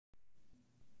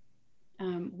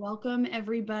Welcome,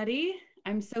 everybody.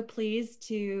 I'm so pleased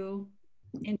to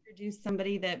introduce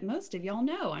somebody that most of y'all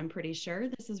know, I'm pretty sure.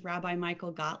 This is Rabbi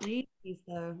Michael Gotlieb. He's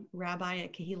the rabbi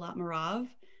at Kehilat Marav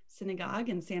Synagogue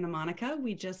in Santa Monica.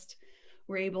 We just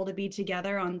were able to be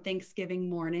together on Thanksgiving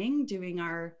morning doing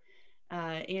our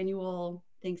annual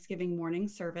Thanksgiving morning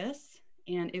service,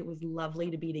 and it was lovely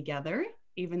to be together.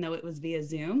 Even though it was via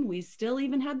Zoom, we still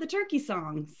even had the turkey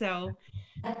song. So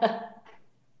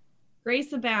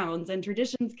grace abounds and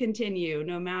traditions continue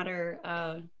no matter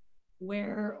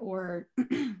where or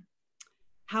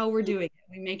how we're doing it.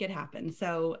 We make it happen.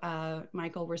 So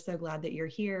Michael, we're so glad that you're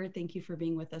here. Thank you for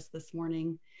being with us this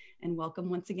morning, and welcome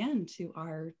once again to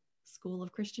our School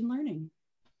of Christian Learning.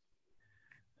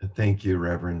 Thank you,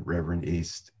 Reverend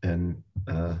East. And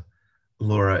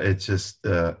Laura, it's just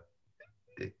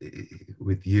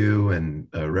with you and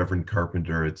Reverend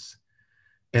Carpenter,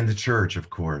 and the church, of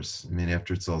course. I mean,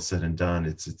 after it's all said and done,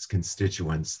 it's its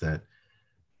constituents that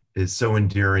is so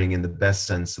endearing in the best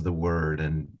sense of the word,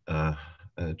 and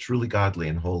truly godly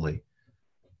and holy.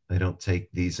 I don't take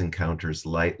these encounters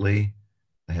lightly.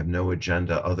 I have no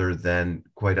agenda other than,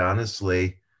 quite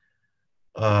honestly,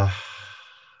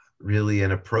 really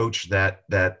an approach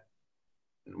that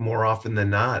more often than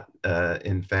not,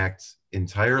 in fact,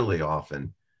 entirely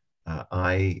often,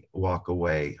 I walk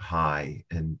away high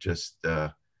and just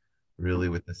really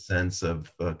with a sense of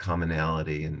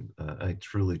commonality. And I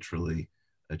truly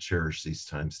cherish these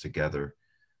times together.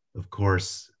 Of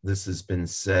course, this has been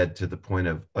said to the point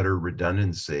of utter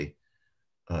redundancy,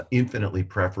 infinitely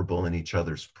preferable in each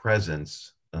other's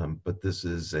presence. But this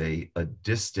is a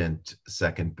distant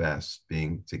second best,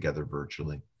 being together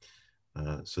virtually.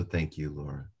 So thank you,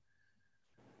 Laura.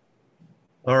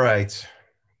 All right,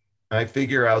 I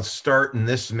figure I'll start in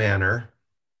this manner,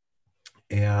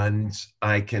 and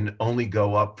I can only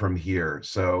go up from here.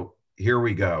 So here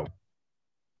we go.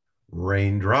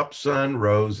 Raindrops on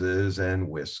roses and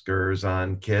whiskers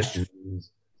on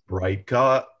kittens, bright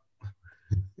copper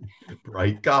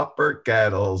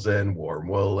kettles and warm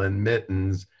woolen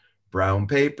mittens, brown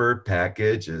paper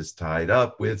packages tied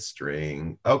up with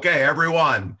string. Okay,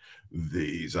 everyone,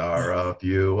 these are a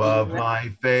few of my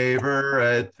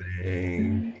favorite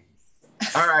things.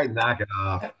 All right, knock it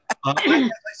off. As I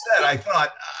said, I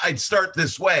thought I'd start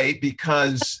this way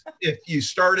because if you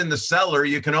start in the cellar,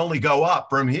 you can only go up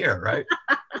from here, right?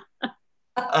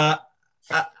 I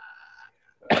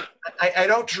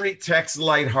don't treat text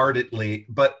lightheartedly,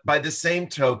 but by the same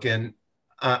token,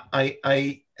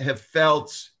 I have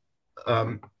felt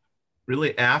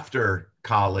really after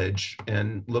college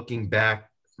and looking back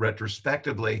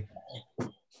retrospectively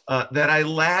that I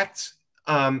lacked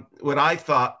what I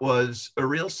thought was a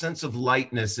real sense of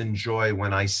lightness and joy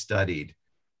when I studied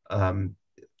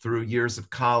through years of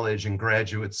college and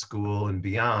graduate school and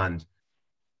beyond.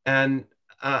 And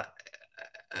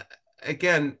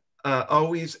again,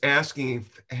 always asking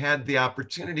if I had the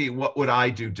opportunity, what would I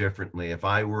do differently if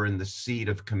I were in the seat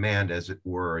of command, as it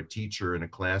were, a teacher in a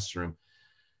classroom?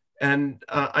 And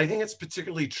I think it's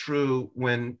particularly true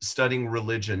when studying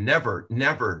religion, never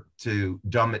to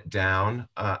dumb it down.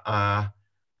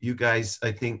 You guys,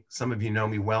 I think some of you know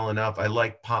me well enough. I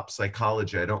like pop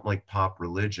psychology. I don't like pop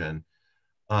religion.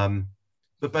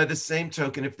 But by the same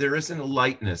token, if there isn't a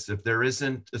lightness, if there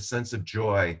isn't a sense of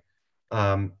joy,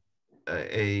 a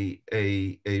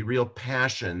real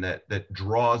passion that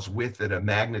draws with it a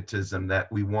magnetism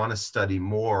that we want to study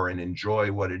more and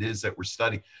enjoy what it is that we're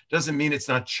studying, doesn't mean it's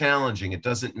not challenging. It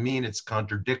doesn't mean it's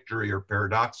contradictory or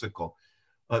paradoxical.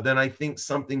 Then I think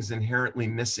something's inherently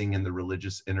missing in the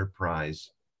religious enterprise.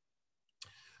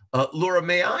 Laura,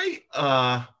 may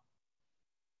I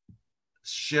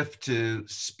shift to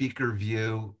speaker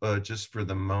view just for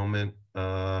the moment?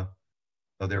 Oh,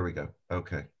 there we go.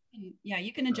 Okay. Yeah,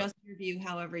 you can adjust your view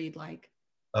however you'd like.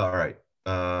 All right.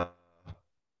 But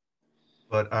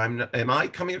am I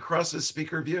coming across as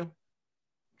speaker view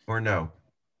or no?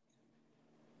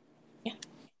 Yeah.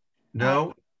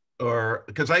 No? Or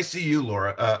because I see you,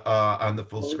 Laura, on the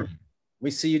full screen. We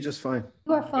see you just fine.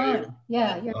 You are fine.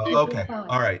 Yeah, you're okay. fine.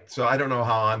 All right. So I don't know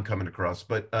how I'm coming across,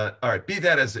 but all right, be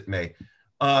that as it may.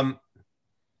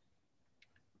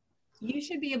 You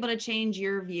should be able to change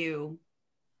your view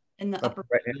in the upper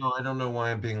right. No, I don't know why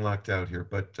I'm being locked out here,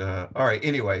 but all right.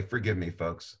 Anyway, forgive me,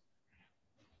 folks.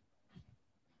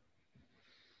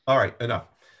 All right, enough.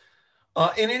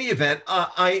 In any event,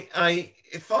 I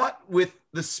thought with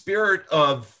the spirit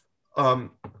of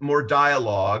more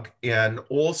dialogue, and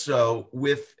also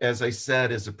with, as I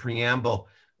said, as a preamble,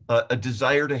 a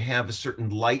desire to have a certain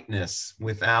lightness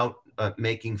without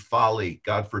making folly,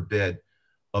 God forbid,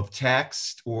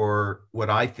 text, or what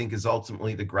I think is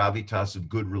ultimately the gravitas of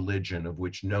good religion, of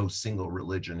which no single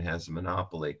religion has a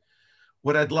monopoly.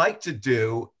 What I'd like to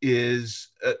do is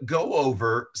go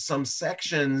over some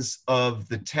sections of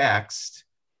the text.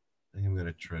 I'm going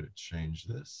to try to change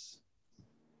this.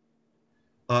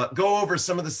 Go over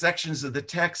some of the sections of the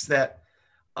text that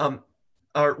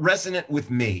are resonant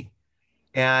with me.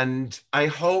 And I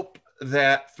hope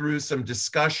that through some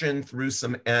discussion, through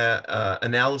some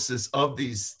analysis of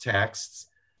these texts,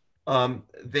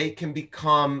 they can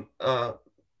become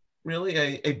really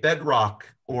a bedrock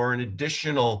or an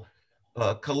additional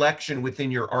collection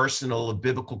within your arsenal of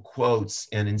biblical quotes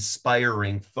and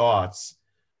inspiring thoughts,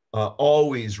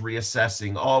 always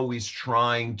reassessing, always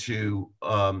trying to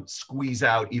squeeze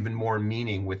out even more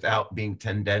meaning without being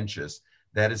tendentious.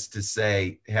 That is to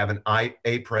say, have an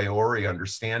a priori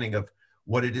understanding of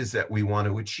what it is that we want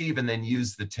to achieve, and then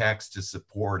use the text to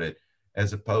support it,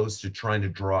 as opposed to trying to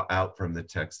draw out from the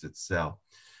text itself.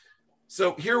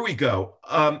 So here we go.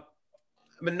 A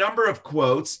number of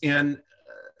quotes, and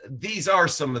these are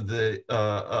some of the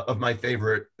of my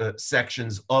favorite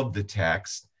sections of the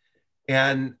text.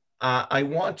 And I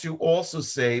want to also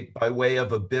say, by way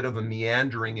of a bit of a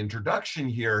meandering introduction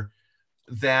here,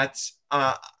 that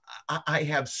I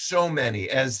have so many,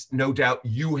 as no doubt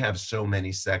you have so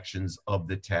many sections of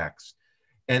the text.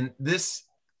 And this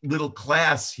little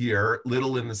class here,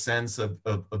 little in the sense of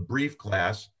a brief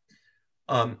class,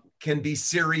 can be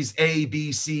series A,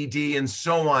 B, C, D, and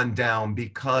so on down,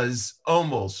 because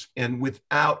almost, and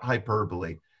without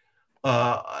hyperbole,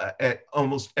 at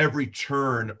almost every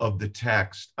turn of the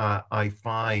text, I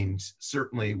find,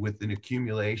 certainly with an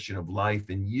accumulation of life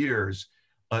and years,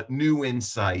 new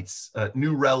insights,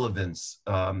 new relevance,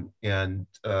 and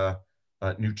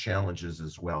new challenges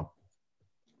as well.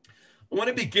 I want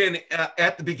to begin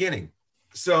at the beginning.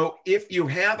 So if you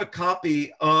have a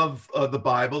copy of the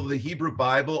Bible, the Hebrew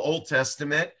Bible, Old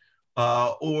Testament,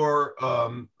 or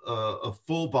a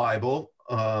full Bible,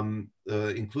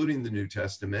 including the New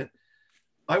Testament,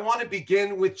 I want to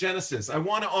begin with Genesis. I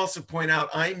want to also point out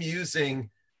I'm using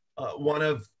one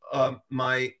of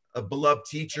my beloved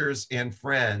teachers and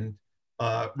friend,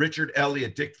 Richard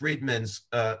Elliott, Dick Friedman's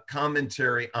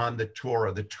commentary on the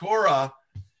Torah. The Torah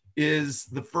is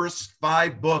the first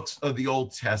 5 books of the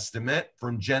Old Testament,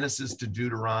 from Genesis to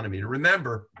Deuteronomy. And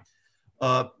remember,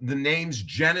 the names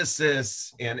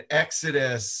Genesis and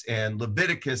Exodus and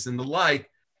Leviticus and the like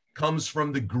comes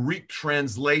from the Greek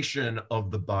translation of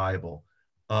the Bible,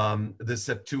 the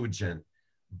Septuagint.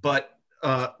 But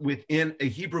within a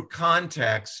Hebrew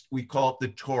context, we call it the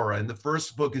Torah. And the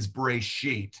first book is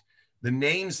Bereshit. The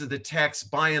names of the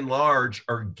text, by and large,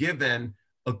 are given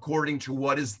according to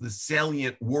what is the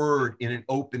salient word in an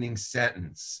opening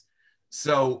sentence.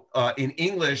 So in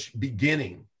English,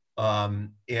 beginning,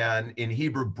 and in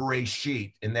Hebrew,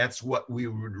 Bereshit, and that's what we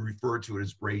would refer to it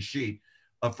as Bereshit.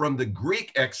 From the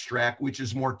Greek extract, which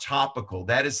is more topical,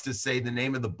 that is to say, the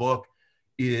name of the book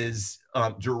is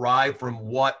derived from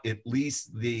what at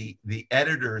least the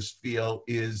editors feel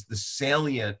is the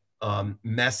salient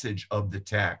message of the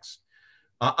text.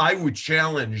 I would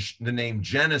challenge the name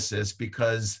Genesis,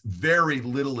 because very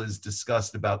little is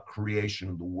discussed about creation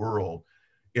of the world.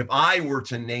 If I were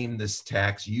to name this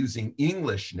text using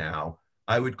English now,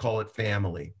 I would call it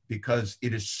family, because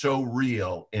it is so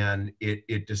real, and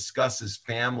it discusses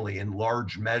family in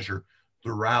large measure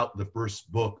throughout the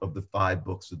first book of the 5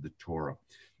 books of the Torah.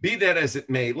 Be that as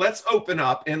it may, let's open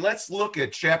up and let's look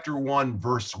at chapter 1,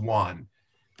 verse 1.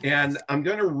 And I'm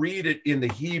going to read it in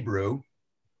the Hebrew.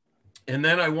 And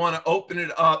then I want to open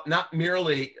it up, not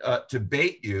merely to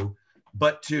bait you,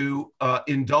 but to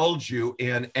indulge you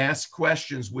and ask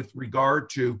questions with regard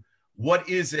to what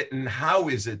is it and how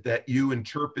is it that you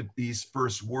interpret these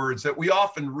first words that we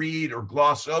often read or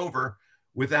gloss over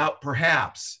without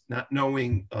perhaps not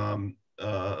knowing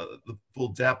the full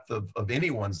depth of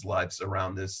anyone's lives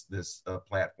around this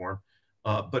platform,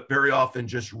 but very often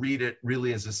just read it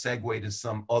really as a segue to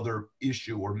some other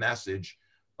issue or message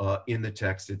in the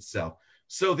text itself.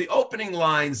 So the opening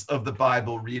lines of the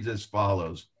Bible read as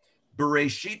follows: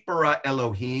 Bereshit bara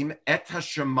Elohim et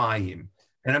hashamayim.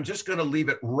 And I'm just going to leave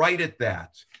it right at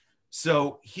that.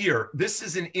 So here, this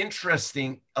is an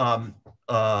interesting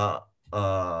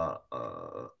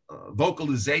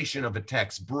vocalization of a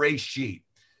text, Bereshit.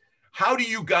 How do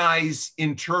you guys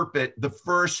interpret the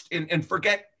first, and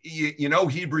forget, you know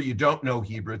Hebrew, you don't know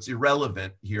Hebrew, it's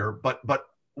irrelevant here, but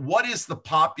what is the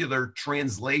popular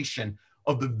translation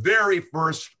of the very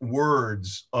first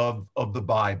words of the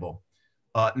Bible?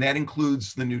 And that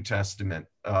includes the New Testament,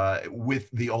 with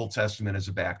the Old Testament as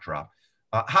a backdrop.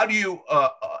 How do you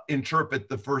interpret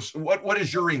the first? What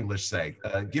does your English say?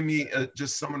 Give me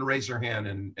just someone raise their hand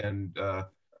and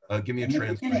give me a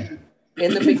translation.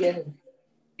 In the beginning.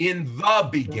 In the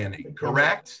beginning,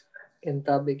 correct? In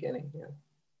the beginning, yeah.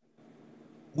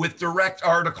 With direct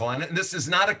article, and this is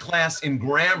not a class in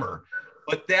grammar,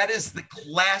 but that is the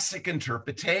classic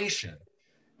interpretation.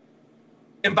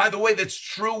 And by the way, that's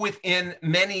true within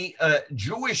many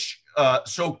Jewish,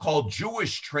 so-called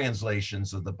Jewish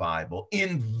translations of the Bible,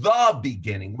 in the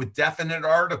beginning with definite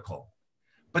article.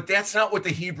 But that's not what the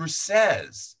Hebrew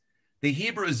says. The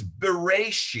Hebrew is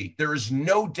bereshit. There is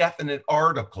no definite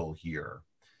article here.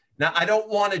 Now, I don't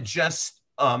want to just,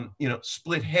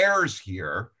 split hairs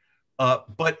here,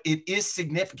 but it is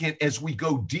significant as we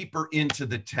go deeper into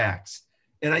the text.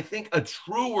 And I think a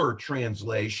truer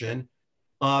translation,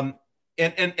 and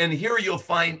here you'll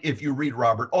find, if you read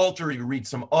Robert Alter, you read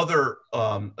some other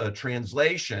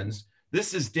translations,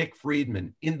 this is Dick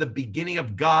Friedman, in the beginning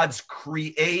of God's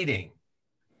creating.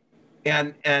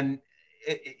 And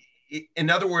in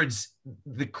other words,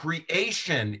 the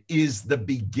creation is the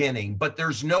beginning, but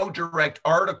there's no direct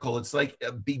article. It's like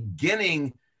a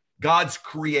beginning God's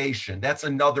creation. That's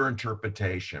another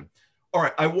interpretation. All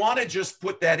right, I want to just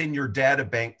put that in your data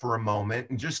bank for a moment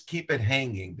and just keep it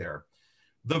hanging there.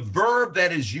 The verb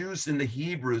that is used in the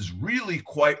Hebrew is really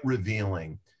quite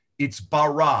revealing. It's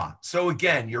bara. So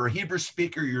again, you're a Hebrew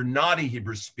speaker, you're not a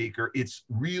Hebrew speaker. It's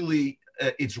really,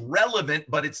 it's relevant,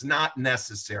 but it's not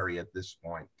necessary at this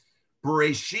point.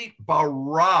 Bereshit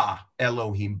bara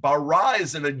Elohim. Bara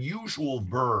is an unusual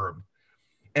verb,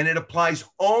 and it applies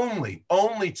only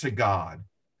to God.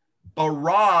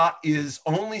 Bara is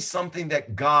only something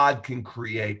that God can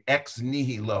create, ex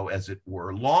nihilo, as it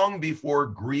were, long before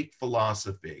Greek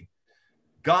philosophy.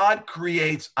 God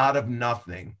creates out of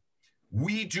nothing.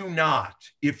 We do not.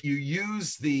 If you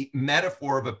use the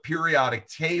metaphor of a periodic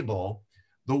table,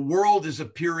 the world is a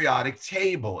periodic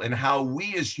table, and how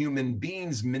we as human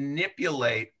beings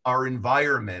manipulate our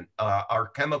environment, our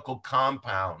chemical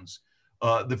compounds,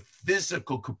 the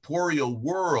physical corporeal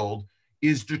world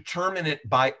is determinate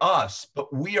by us,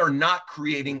 but we are not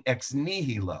creating ex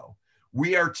nihilo.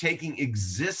 We are taking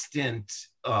existent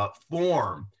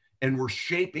form and we're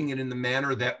shaping it in the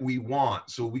manner that we want.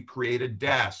 So we create a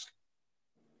desk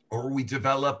or we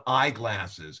develop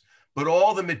eyeglasses, but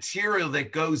all the material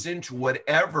that goes into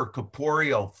whatever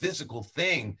corporeal physical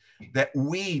thing that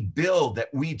we build,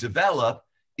 that we develop,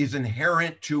 is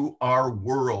inherent to our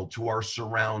world, to our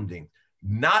surrounding.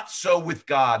 Not so with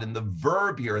God. And the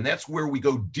verb here, and that's where we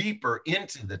go deeper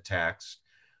into the text,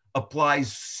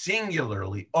 applies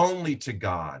singularly only to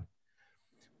God.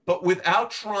 But without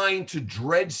trying to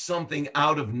dredge something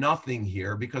out of nothing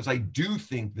here, because I do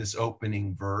think this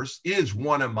opening verse is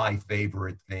one of my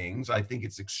favorite things. I think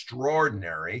it's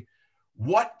extraordinary.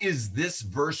 What is this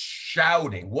verse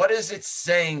shouting? What is it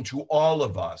saying to all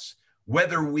of us?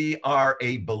 Whether we are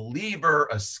a believer,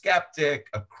 a skeptic,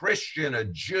 a Christian, a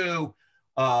Jew,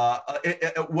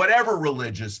 whatever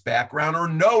religious background or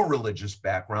no religious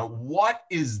background, what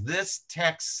is this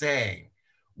text saying?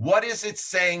 What is it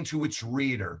saying to its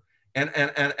reader? And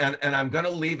I'm going to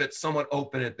leave it somewhat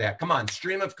open at that. Come on,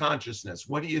 stream of consciousness.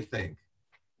 What do you think?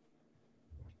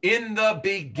 In the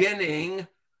beginning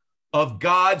of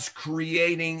God's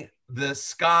creating the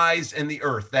skies and the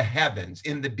earth, the heavens,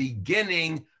 in the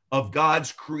beginning of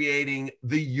God's creating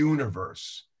the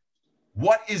universe.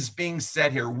 What is being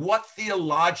said here? What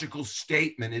theological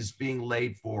statement is being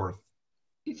laid forth?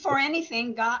 Before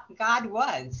anything, God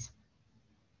was.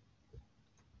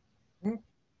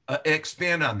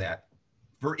 Expand on that.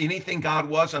 For anything God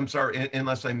was? I'm sorry,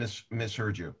 unless I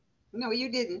misheard you. No, you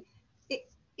didn't.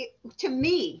 To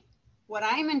me, what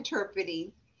I'm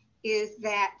interpreting is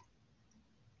that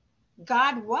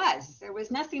God was. There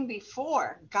was nothing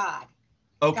before God.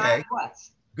 Okay. God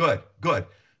was. Good, good.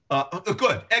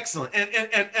 Good, excellent.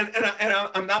 And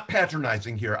I'm not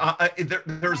patronizing here.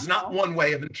 There's not one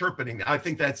way of interpreting it. I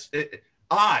think that's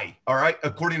all right,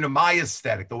 according to my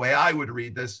aesthetic, the way I would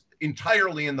read this,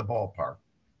 entirely in the ballpark.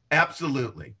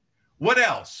 Absolutely. What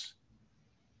else?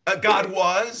 God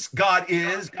was, God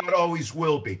is, God always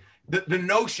will be. The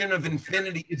notion of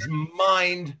infinity is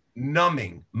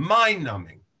mind-numbing,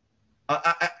 mind-numbing.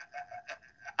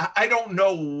 I don't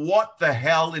know what the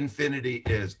hell infinity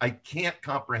is. I can't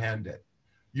comprehend it.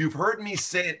 You've heard me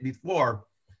say it before.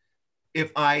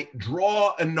 If I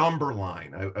draw a number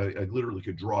line, I literally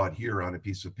could draw it here on a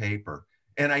piece of paper,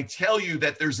 and I tell you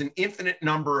that there's an infinite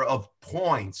number of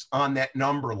points on that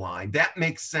number line, that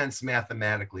makes sense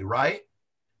mathematically, right?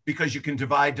 Because you can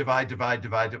divide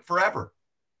forever.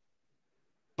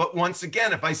 But once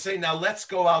again, if I say, now let's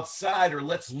go outside or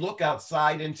let's look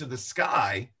outside into the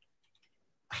sky,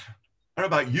 I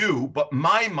don't know about you, but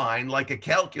my mind, like a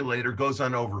calculator, goes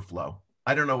on overflow.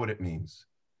 I don't know what it means.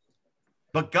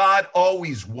 But God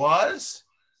always was.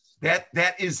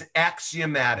 That is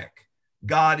axiomatic.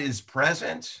 God is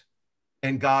present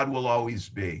and God will always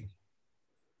be.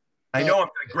 I know I'm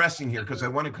digressing here because I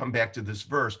want to come back to this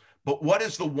verse, but what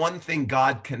is the one thing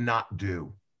God cannot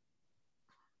do?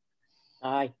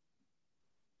 Die.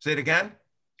 Say it again.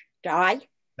 Die.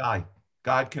 Die.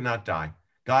 God cannot die.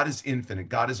 God is infinite.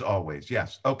 God is always.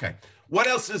 Yes. Okay. What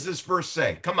else does this verse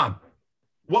say? Come on.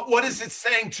 What is it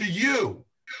saying to you?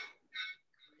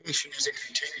 Creation is a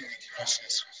continuing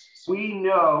process. We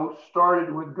know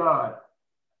started with God.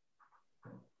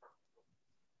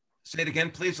 Say it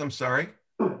again, please. I'm sorry.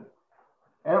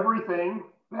 Everything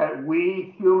that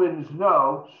we humans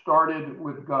know started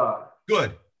with God.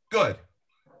 Good. Good.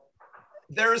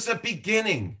 There is a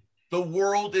beginning. The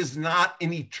world is not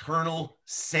an eternal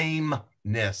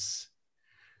sameness.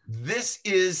 This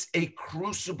is a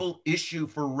crucible issue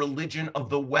for religion of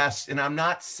the West. And I'm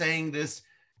not saying this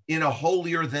in a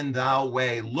holier than thou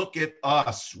way. Look at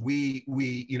us. We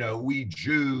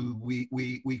Jew,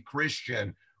 we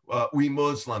Christian, we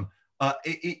Muslim.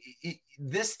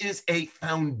 This is a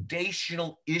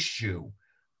foundational issue.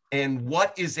 And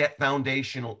what is that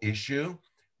foundational issue?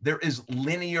 There is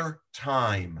linear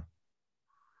time.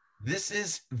 This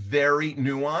is very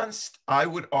nuanced. I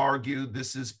would argue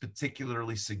this is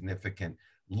particularly significant.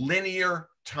 Linear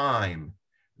time.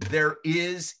 There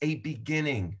is a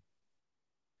beginning.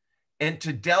 And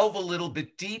to delve a little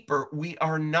bit deeper, we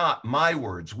are not, my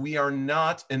words, we are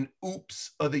not an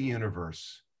oops of the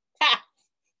universe.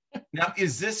 Now,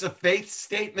 is this a faith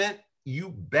statement? You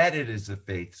bet it is a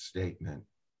faith statement.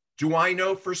 Do I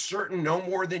know for certain? No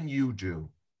more than you do.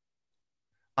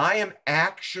 I am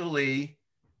actually,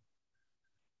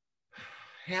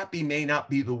 happy may not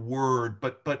be the word,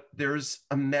 but there's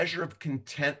a measure of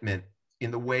contentment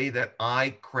in the way that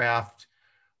I craft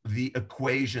the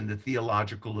equation, the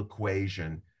theological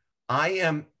equation. I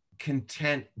am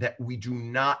content that we do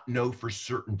not know for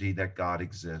certainty that God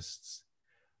exists.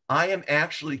 I am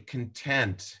actually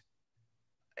content,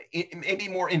 maybe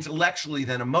more intellectually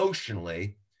than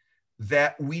emotionally,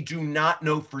 that we do not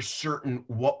know for certain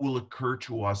what will occur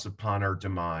to us upon our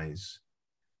demise.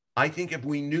 I think if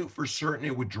we knew for certain,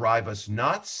 it would drive us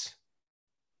nuts.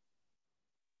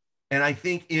 And I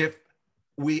think if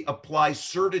we apply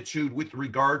certitude with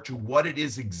regard to what it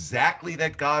is exactly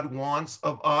that God wants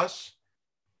of us,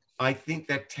 I think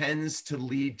that tends to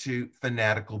lead to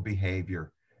fanatical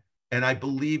behavior. And I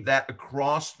believe that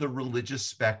across the religious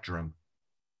spectrum.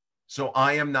 So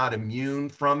I am not immune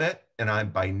from it, and I'm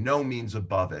by no means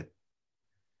above it.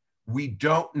 We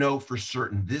don't know for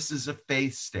certain. This is a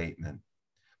faith statement,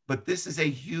 but this is a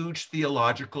huge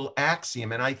theological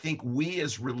axiom. And I think we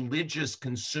as religious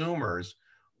consumers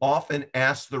often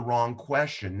ask the wrong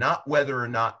question, not whether or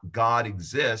not God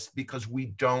exists, because we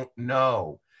don't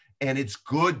know. And it's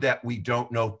good that we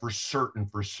don't know for certain.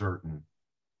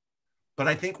 But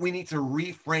I think we need to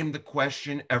reframe the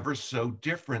question ever so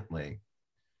differently.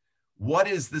 What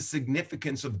is the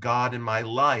significance of God in my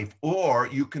life? Or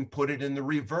you can put it in the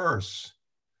reverse.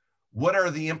 What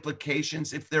are the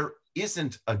implications if there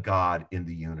isn't a God in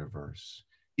the universe?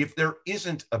 If there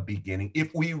isn't a beginning,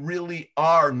 if we really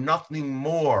are nothing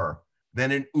more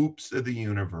than an oops of the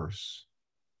universe?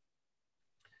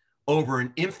 Over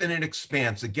an infinite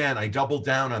expanse, again, I double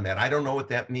down on that. I don't know what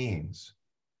that means.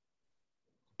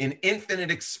 An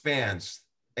infinite expanse,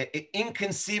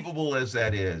 inconceivable as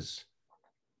that is,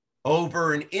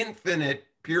 over an infinite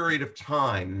period of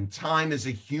time. And time is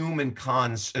a human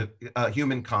construct.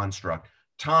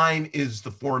 Time is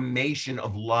the formation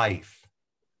of life.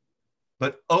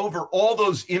 But over all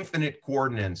those infinite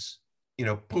coordinates,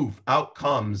 poof, out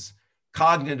comes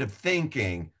cognitive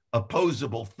thinking,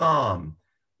 opposable thumb,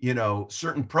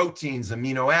 certain proteins,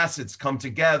 amino acids come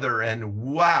together, and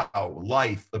wow,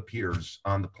 life appears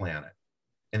on the planet.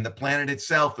 And the planet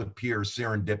itself appears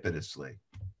serendipitously.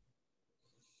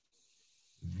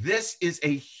 This is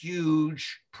a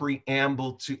huge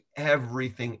preamble to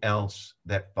everything else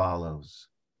that follows.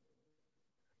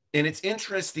 And it's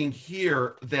interesting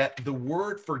here that the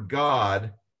word for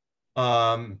God,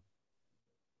 Elohim,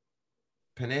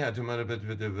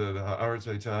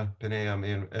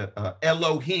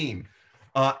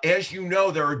 as you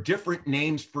know, there are different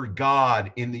names for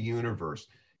God in the universe.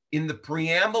 In the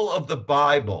preamble of the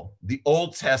Bible, the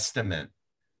Old Testament,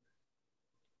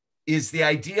 is the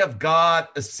idea of God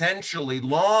essentially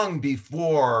long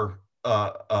before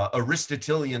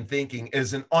Aristotelian thinking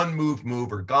as an unmoved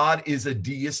mover. God is a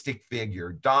deistic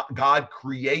figure. God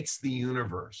creates the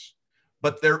universe,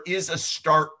 but there is a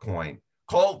start point.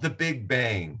 Call it the Big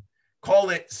Bang.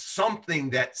 Call it something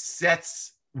that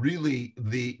sets really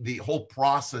the whole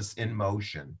process in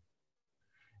motion.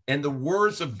 And the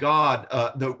words of God,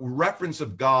 the reference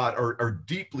of God are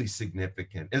deeply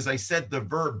significant. As I said, the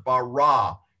verb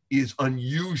bara is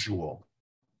unusual.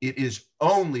 It is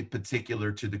only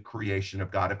particular to the creation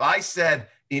of God. If I said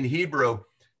in Hebrew,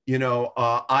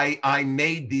 I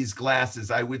made these glasses,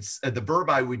 the verb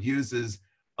I would use is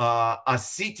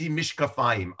asiti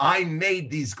mishkafayim. I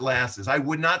made these glasses. I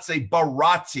would not say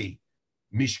barati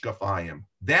mishkafayim.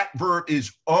 That verb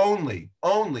is only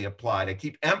applied. I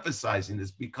keep emphasizing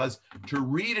this because to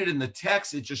read it in the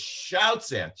text, it just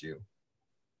shouts at you.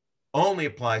 Only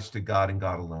applies to God and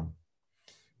God alone.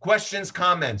 Questions,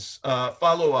 comments,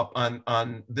 follow up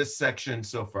on this section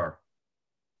so far?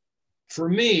 For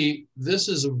me, this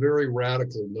is a very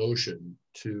radical notion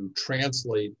to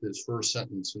translate this first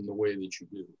sentence in the way that you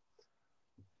do.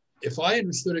 If I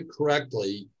understood it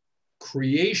correctly,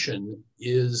 creation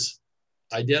is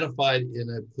identified in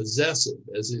a possessive,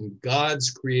 as in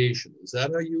God's creation. Is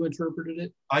that how you interpreted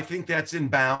it? I think that's in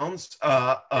bounds.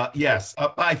 Yes,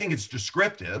 I think it's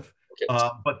descriptive. Okay.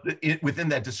 But within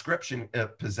that description,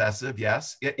 possessive,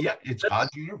 yes. It's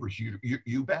God's universe.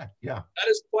 You bet. Yeah. That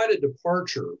is quite a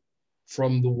departure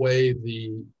from the way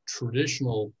the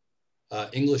traditional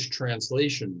English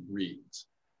translation reads.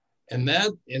 And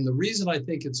the reason I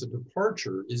think it's a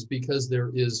departure is because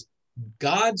there is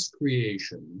God's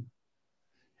creation,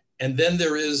 and then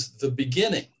there is the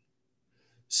beginning.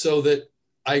 So that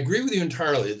I agree with you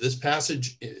entirely. This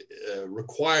passage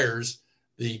requires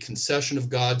the concession of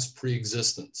God's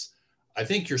preexistence. I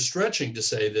think you're stretching to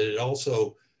say that it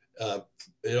also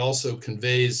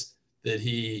conveys that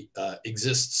he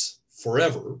exists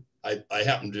forever. I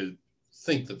happen to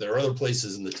think that there are other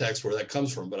places in the text where that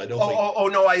comes from, but I don't think. Oh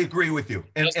no, I agree with you.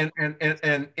 And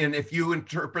if you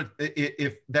interpret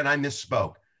then I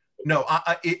misspoke. No,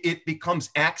 it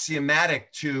becomes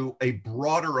axiomatic to a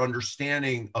broader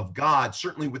understanding of God,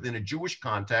 certainly within a Jewish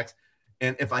context.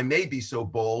 And if I may be so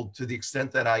bold, to the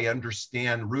extent that I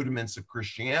understand rudiments of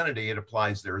Christianity, it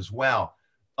applies there as well.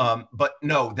 But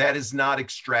no, that is not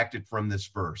extracted from this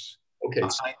verse. Okay,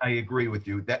 I agree with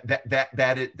you.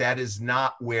 That is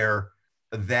not where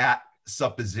that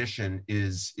supposition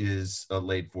is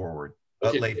laid forward.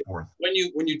 Okay. Laid forth.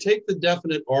 When you take the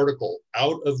definite article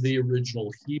out of the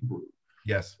original Hebrew,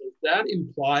 yes, does that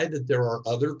imply that there are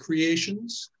other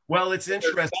creations? Well, it's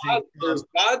interesting. There's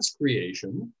God's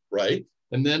creation, right?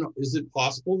 And then is it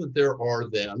possible that there are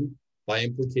then, by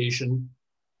implication,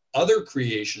 other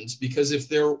creations? Because if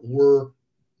there were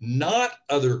not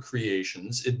other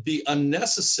creations, it'd be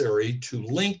unnecessary to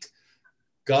link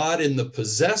God in the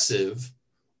possessive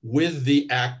with the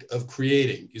act of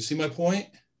creating. You see my point?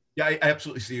 Yeah, I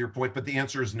absolutely see your point, but the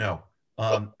answer is no.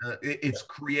 It's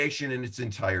creation in its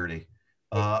entirety,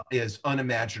 as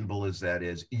unimaginable as that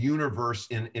is. Universe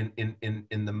in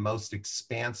the most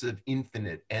expansive,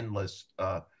 infinite, endless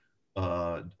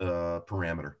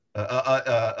parameter,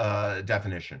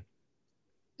 definition.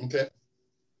 Okay.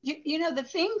 The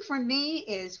thing for me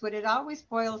is what it always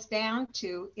boils down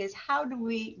to is how do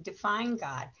we define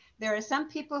God? There are some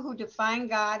people who define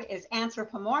God as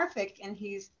anthropomorphic and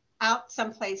he's out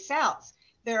someplace else.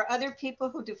 There are other people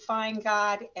who define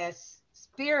God as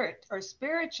spirit or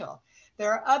spiritual.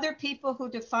 There are other people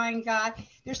who define God.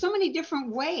 There's so many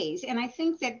different ways. And I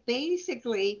think that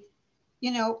basically,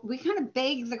 we kind of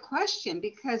beg the question,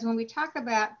 because when we talk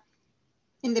about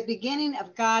in the beginning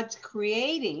of God's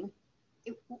creating,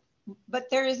 but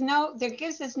there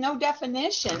gives us no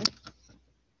definition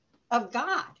of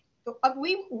God.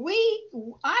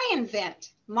 I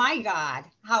invent my God,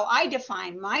 how I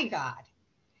define my God.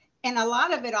 And a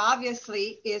lot of it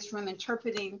obviously is from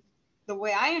interpreting the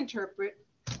way I interpret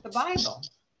the Bible.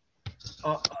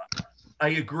 I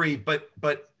agree, but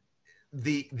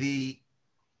the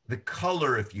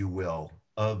color, if you will,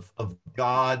 of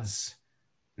God's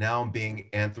now being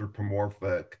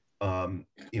anthropomorphic,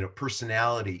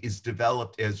 personality is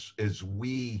developed as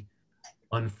we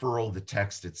unfurl the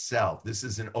text itself. This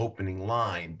is an opening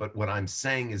line, but what I'm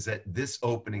saying is that this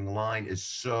opening line is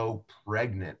so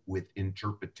pregnant with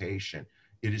interpretation.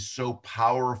 It is so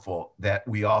powerful that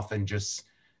we often just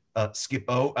skip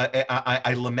over.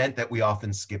 I lament that we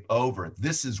often skip over.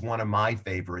 This is one of my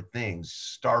favorite things,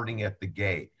 starting at the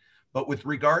gate. But with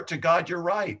regard to God, you're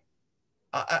right.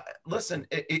 Listen,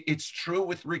 it's true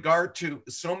with regard to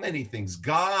so many things.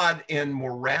 God and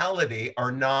morality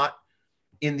are not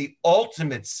in the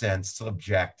ultimate sense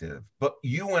subjective, but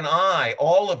you and I,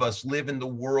 all of us, live in the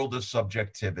world of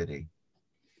subjectivity.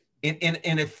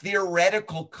 In a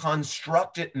theoretical,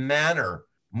 constructed manner,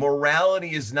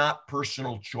 morality is not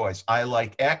personal choice. I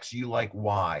like X, you like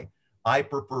Y. I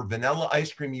prefer vanilla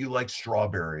ice cream, you like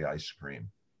strawberry ice cream.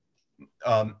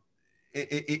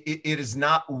 It is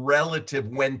not relative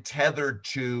when tethered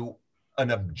to an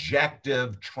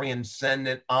objective,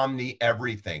 transcendent,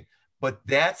 omni-everything. But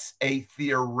that's a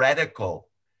theoretical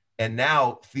and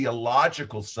now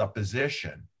theological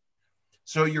supposition.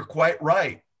 So you're quite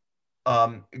right.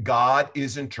 God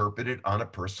is interpreted on a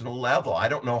personal level. I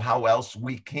don't know how else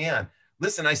we can.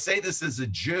 Listen, I say this as a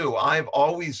Jew. I've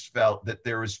always felt that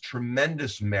there is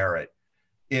tremendous merit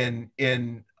in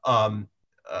I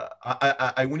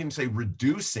wouldn't even say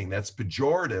reducing, that's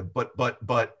pejorative,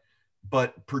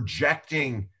 but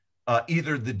projecting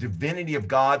either the divinity of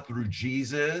God through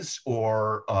Jesus,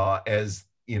 or as,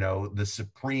 you know, the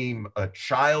supreme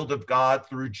child of God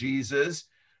through Jesus.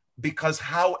 Because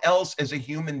how else as a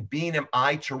human being am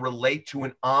I to relate to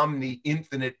an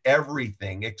omni-infinite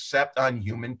everything except on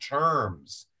human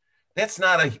terms? That's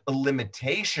not a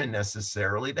limitation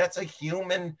necessarily. That's a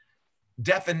human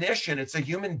definition. It's a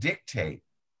human dictate.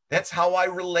 That's how I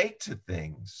relate to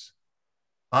things.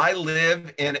 I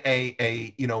live in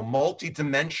a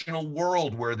multi-dimensional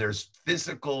world where there's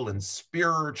physical and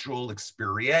spiritual,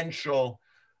 experiential,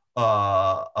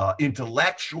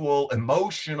 intellectual,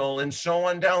 emotional, and so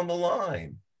on down the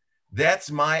line.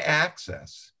 That's my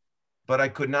access. But I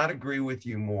could not agree with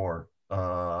you more.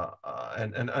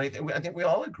 And I think we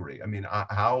all agree. I mean,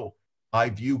 how I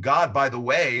view God, by the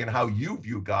way, and how you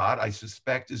view God, I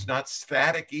suspect is not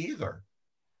static either.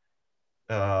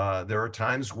 There are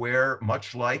times where,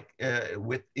 much like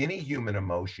with any human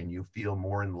emotion, you feel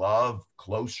more in love,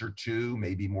 closer to,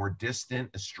 maybe more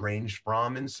distant, estranged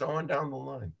from, and so on down the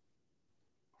line.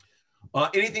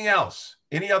 Anything else?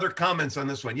 Any other comments on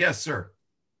this one? Yes, sir.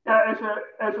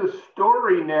 As a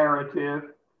story narrative,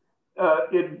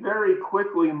 it very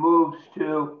quickly moves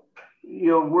to,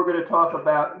 we're going to talk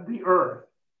about the earth,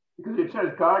 because it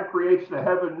says God creates the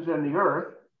heavens and the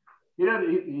earth. He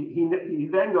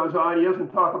then goes on, he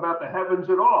doesn't talk about the heavens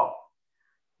at all,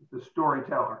 the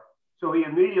storyteller. So he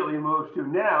immediately moves to,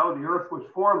 now the earth was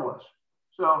formless.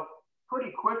 So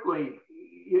pretty quickly,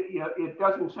 it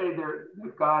doesn't say there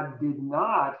that God did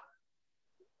not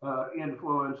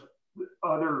influence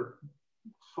other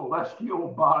celestial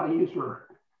bodies or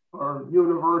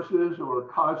universes or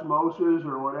cosmoses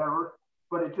or whatever,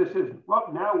 but it just says, well,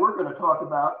 now we're going to talk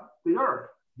about the earth.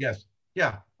 Yes.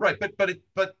 Yeah, right.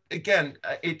 But again,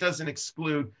 it doesn't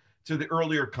exclude, to the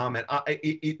earlier comment,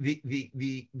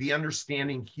 the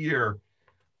understanding here,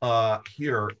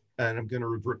 and I'm going to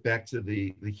revert back to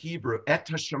the Hebrew,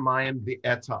 eta shamayim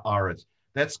v'eta aretz.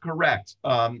 That's correct.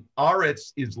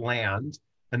 Aretz is land,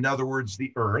 in other words,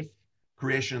 the earth,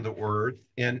 creation of the earth,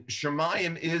 and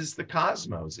shamayim is the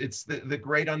cosmos. It's the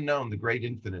great unknown, the great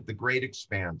infinite, the great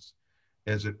expanse,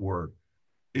 as it were.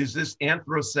 Is this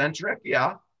anthrocentric?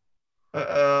 Yeah.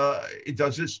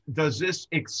 Does this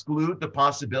exclude the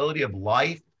possibility of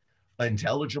life,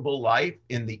 intelligible life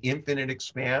in the infinite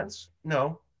expanse?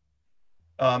 No.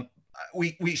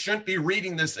 We shouldn't be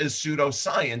reading this as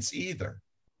pseudoscience either.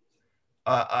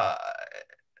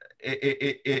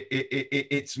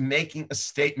 It's making a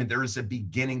statement. There is a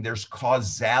beginning. There's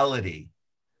causality.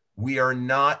 We are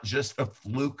not just a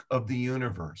fluke of the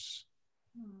universe.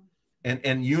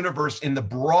 And universe in the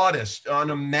broadest,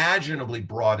 unimaginably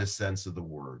broadest sense of the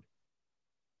word.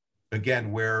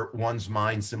 Again, where one's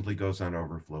mind simply goes on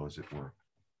overflow, as it were.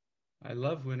 I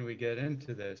love when we get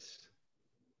into this.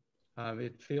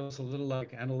 It feels a little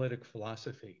like analytic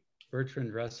philosophy,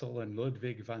 Bertrand Russell and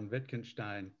Ludwig von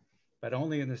Wittgenstein, but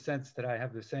only in the sense that I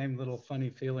have the same little funny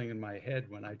feeling in my head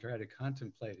when I try to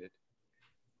contemplate it.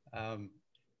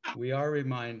 We are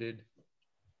reminded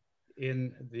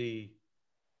in the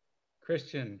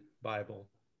Christian Bible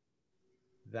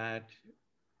that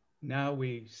now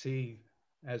we see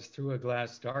as through a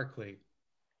glass darkly,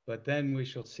 but then we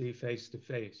shall see face to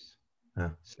face.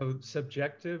 Yeah. So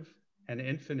subjective and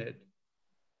infinite,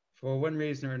 for one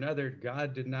reason or another,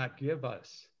 God did not give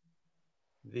us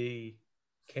the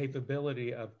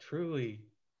capability of truly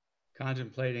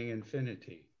contemplating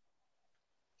infinity.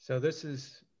 So this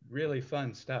is really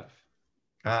fun stuff.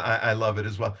 I love it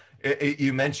as well.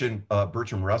 You mentioned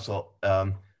Bertrand Russell.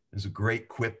 There's a great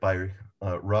quip by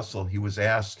Russell. He was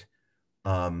asked,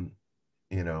 Professor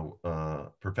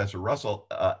Russell,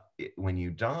 when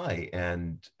you die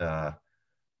and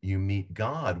you meet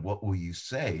God, what will you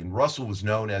say? And Russell was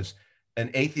known as an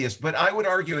atheist, but I would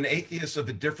argue an atheist of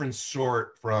a different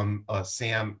sort from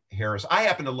Sam Harris. I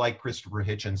happen to like Christopher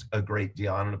Hitchens a great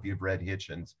deal. I don't know if you've read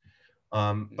Hitchens,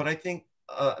 but I think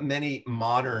many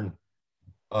modern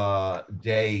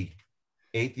day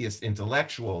atheist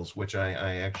intellectuals, which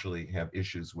I actually have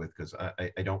issues with because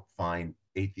I don't find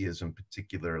atheism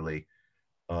particularly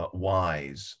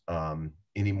wise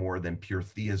any more than pure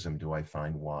theism do I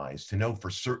find wise. To know for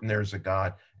certain there's a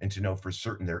God and to know for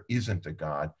certain there isn't a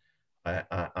God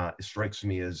strikes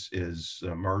me as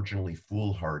marginally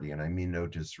foolhardy, and I mean no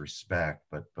disrespect,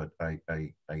 but I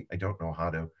don't know how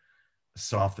to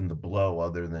soften the blow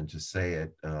other than to say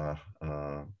it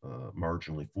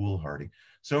marginally foolhardy.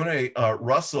 So anyway,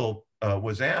 Russell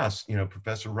was asked,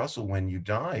 Professor Russell, when you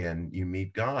die and you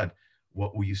meet God,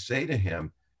 what will you say to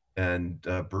him? And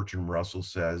Bertrand Russell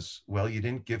says, well, you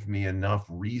didn't give me enough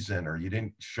reason, or you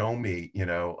didn't show me,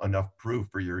 enough proof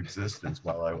for your existence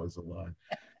while I was alive.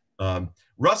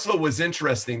 Russell was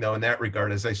interesting, though, in that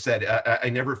regard. As I said, I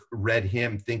never read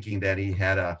him thinking that he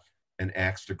had an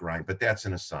axe to grind, but that's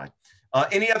an aside.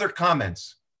 Any other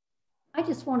comments? I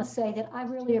just want to say that I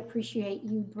really appreciate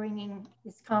you bringing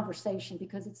this conversation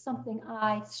because it's something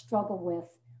I struggle with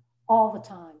all the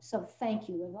time. So thank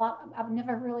you. I've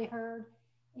never really heard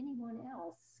anyone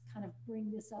else kind of bring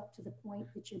this up to the point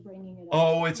that you're bringing it up.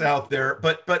 Oh, it's out there,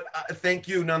 but thank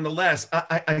you nonetheless.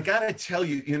 I gotta tell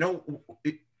you,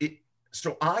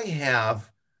 so I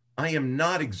am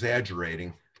not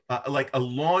exaggerating, like a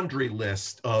laundry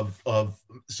list of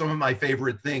some of my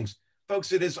favorite things.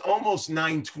 Folks, it is almost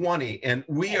 9:20 and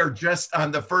we are just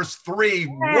on the first 3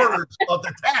 words of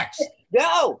the text.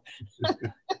 Go.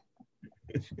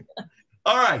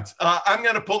 All right, I'm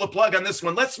gonna pull the plug on this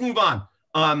one. Let's move on.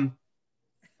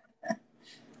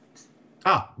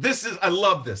 This is, I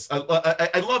love this.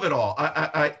 I love it all.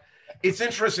 It's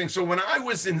interesting. So when I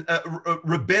was in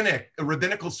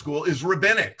rabbinical school is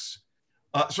rabbinics.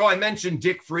 So I mentioned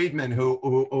Dick Friedman,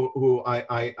 who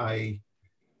I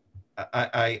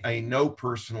know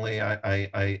personally.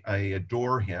 I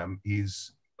adore him.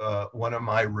 He's one of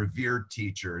my revered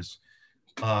teachers.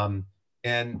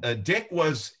 And Dick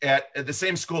was at the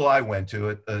same school I went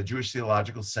to, at Jewish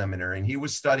Theological Seminary, and he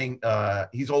was studying,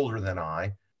 he's older than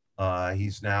I.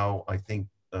 He's now, I think,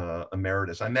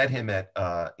 emeritus. I met him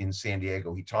in San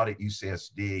Diego. He taught at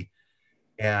UCSD,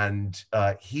 and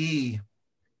he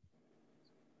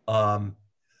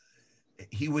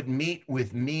would meet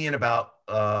with me and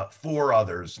about 4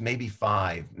 others, maybe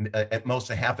 5, at most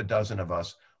a half a dozen of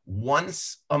us,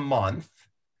 once a month,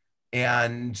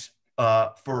 and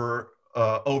for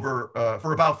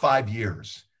about 5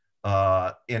 years.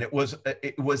 And it was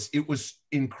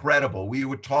incredible. We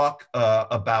would talk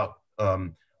about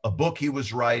a book he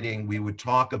was writing. We would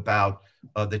talk about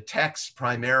the text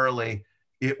primarily.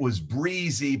 It was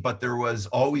breezy, but there was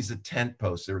always a tent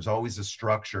post. There was always a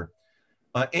structure.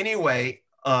 Anyway,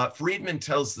 Friedman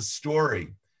tells the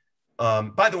story.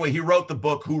 By the way, he wrote the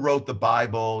book, Who Wrote the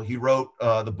Bible? He wrote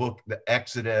the book, The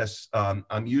Exodus.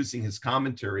 I'm using his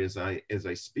commentary as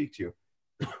I speak to you.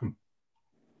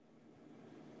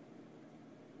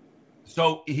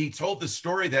 So he told the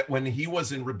story that when he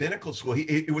was in rabbinical school,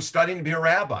 he was studying to be a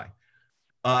rabbi.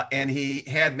 And he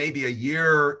had maybe a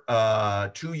year,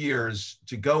 2 years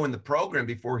to go in the program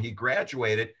before he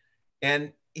graduated.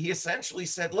 And he essentially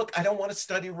said, look, I don't want to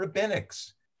study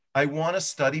rabbinics. I want to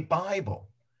study Bible.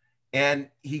 And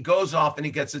he goes off and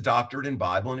he gets a doctorate in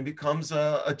Bible and he becomes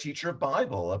a teacher of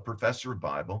Bible, a professor of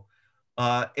Bible.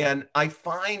 And I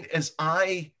find as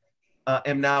I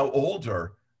am now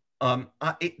older,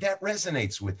 that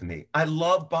resonates with me. I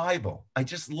love Bible. I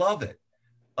just love it.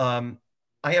 I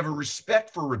have a respect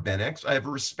for rabbinics. I have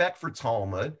a respect for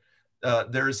Talmud.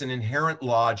 There's an inherent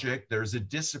logic. There's a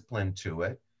discipline to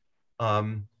it.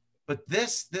 But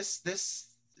this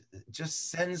just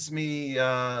sends me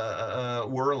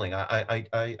whirling.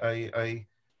 I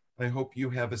hope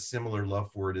you have a similar love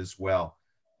for it as well.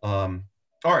 All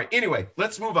right. Anyway,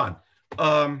 let's move on.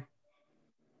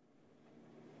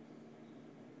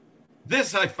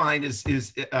 This I find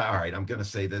is all right. I'm going to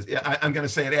say this. I'm going to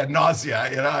say it ad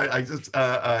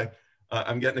nausea.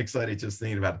 I'm getting excited just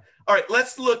thinking about it. All right,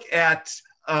 let's look at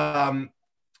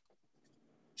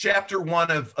chapter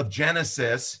 1 of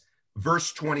Genesis,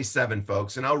 verse 27,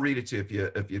 folks. And I'll read it to you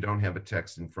if you don't have a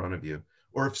text in front of you,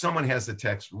 or if someone has a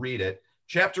text, read it.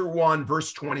 Chapter 1,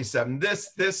 verse 27.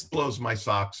 This blows my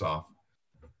socks off.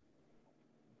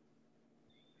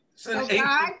 It's an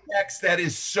ancient text that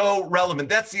is so relevant.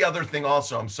 That's the other thing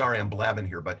also. I'm sorry I'm blabbing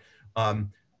here, but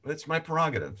it's my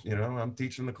prerogative. I'm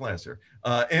teaching the class here.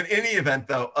 In any event,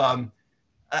 though,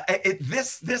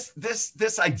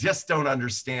 This I just don't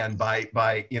understand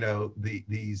by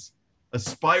these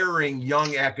aspiring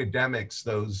young academics,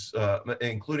 those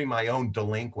including my own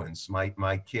delinquents,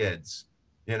 my kids,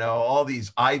 all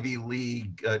these Ivy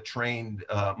League trained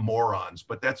morons.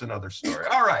 But that's another story.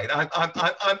 All right,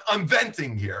 I'm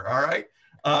venting here. All right.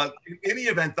 In any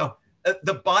event, though,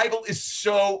 the Bible is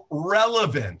so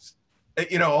relevant.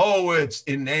 It's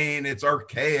inane, it's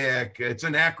archaic, it's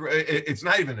it's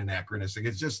not even anachronistic.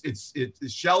 It's just it's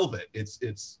shelve it.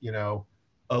 It's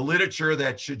a literature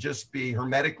that should just be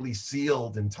hermetically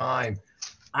sealed in time.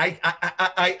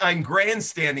 I'm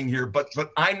grandstanding here, but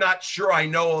I'm not sure I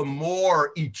know a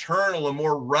more eternal, a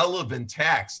more relevant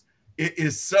text. It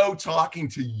is so talking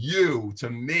to you, to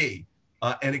me,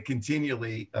 and it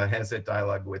continually has that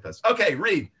dialogue with us. Okay,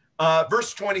 read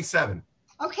verse 27.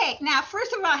 Okay, now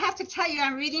first of all, I have to tell you,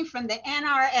 I'm reading from the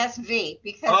NRSV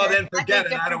because then forget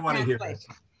it. I don't want to hear this.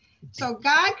 So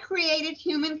God created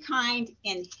humankind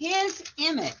in his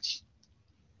image.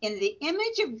 In the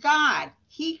image of God,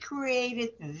 he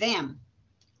created them.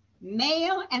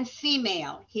 Male and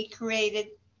female, he created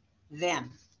them.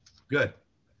 Good.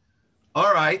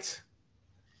 All right.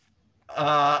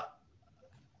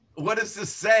 What does this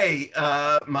say,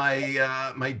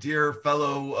 my dear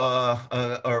fellow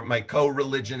or my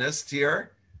co-religionist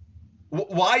here?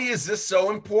 Why is this so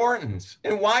important?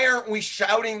 And why aren't we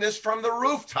shouting this from the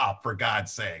rooftop, for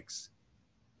God's sakes?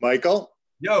 Michael?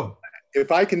 Yo. If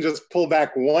I can just pull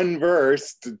back one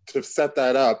verse to set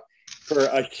that up, for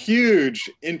a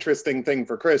huge, interesting thing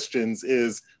for Christians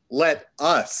is let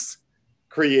us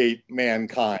create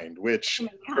mankind, which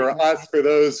for us, for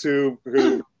those who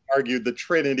argued the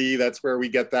Trinity, that's where we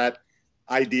get that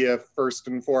idea first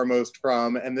and foremost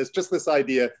from. And there's just this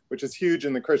idea, which is huge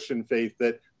in the Christian faith,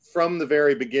 that from the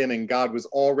very beginning, God was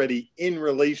already in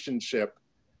relationship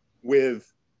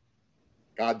with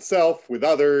God's self, with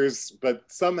others,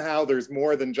 but somehow there's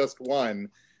more than just one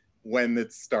when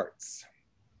it starts.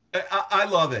 I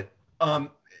love it.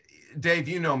 Dave,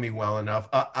 you know me well enough.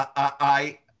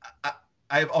 I've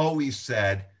always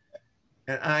said,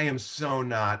 and I am so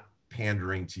not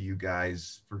pandering to you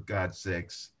guys, for God's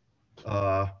sakes,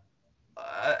 a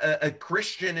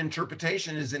Christian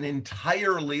interpretation is an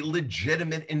entirely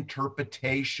legitimate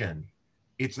interpretation.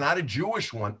 It's not a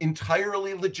Jewish one,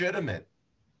 entirely legitimate.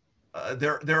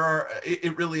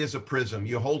 It really is a prism.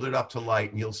 You hold it up to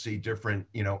light and you'll see different,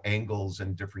 angles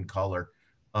and different color.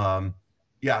 I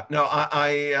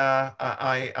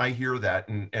hear that,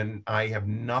 and I have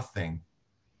nothing,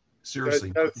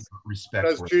 seriously, respect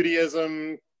does for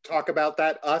Judaism talk about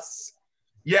that, us?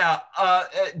 Yeah,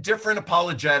 different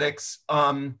apologetics.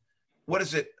 What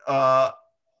is it? The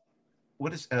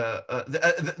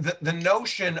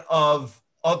notion of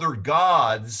other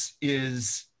gods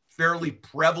is fairly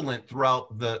prevalent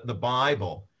throughout the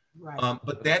Bible, right.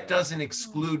 But that doesn't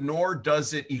exclude, nor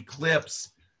does it eclipse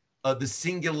the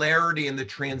singularity and the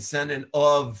transcendent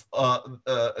of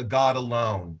God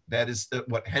alone. That is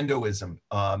what Hinduism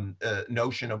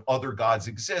notion of other gods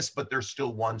exists, but there's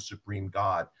still one supreme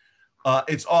God.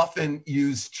 It's often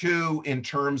used too in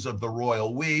terms of the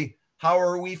royal we. How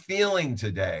are we feeling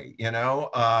today?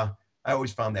 I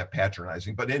always found that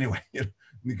patronizing, but anyway,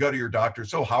 you go to your doctor.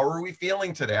 So how are we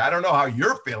feeling today? I don't know how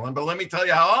you're feeling, but let me tell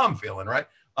you how I'm feeling, right?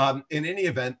 In any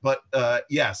event, but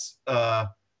yes,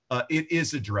 it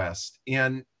is addressed.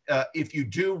 And if you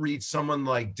do read someone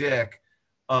like Dick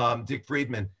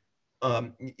Friedman,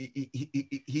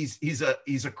 he's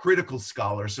a critical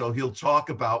scholar. So he'll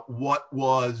talk about what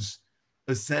was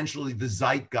essentially the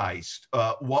zeitgeist,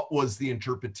 what was the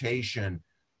interpretation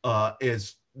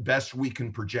as best we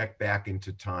can project back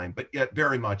into time, but yet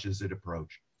very much as it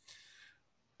approached.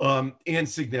 And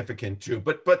significant too.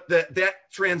 But that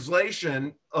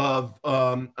translation of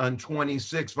on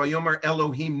 26, Vayomer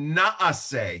Elohim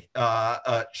Naaseh,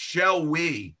 shall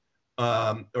we,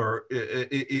 or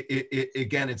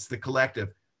again, it's the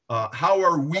collective. How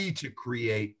are we to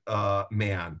create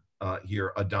man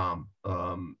here, Adam,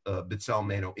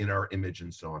 B'Tselmenu, in our image,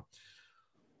 and so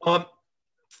on.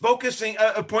 Focusing,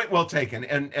 a point well taken,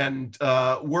 and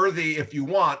worthy, if you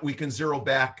want, we can zero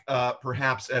back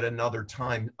perhaps at another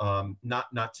time,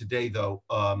 not today though,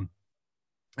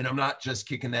 and I'm not just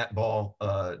kicking that ball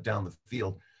down the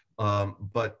field,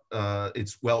 but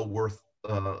it's well worth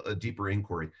a deeper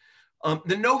inquiry.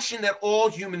 The notion that all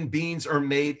human beings are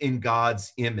made in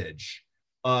God's image.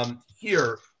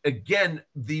 Here, again,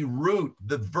 the root,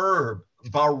 the verb,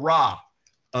 bara.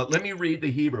 Let me read the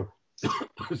Hebrew.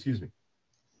 Excuse me.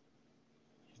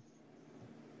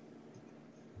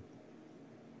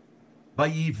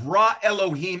 Vayivra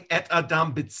Elohim et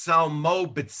Adam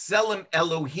b'tsalmo b'tselem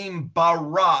Elohim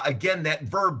bara. Again, that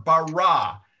verb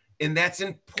bara. And that's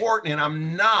important.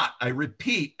 And I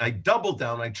repeat, I double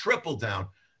down, I triple down,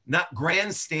 not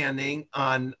grandstanding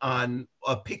on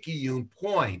a picayune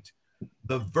point.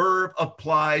 The verb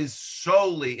applies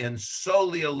solely and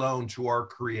solely alone to our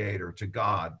Creator, to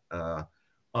God.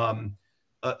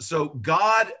 So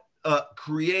God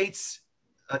creates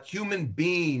human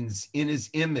beings in his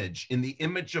image. In the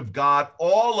image of God,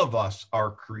 all of us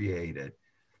are created.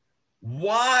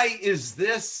 Why is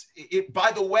this?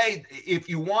 By the way, if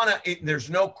you want to, there's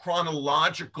no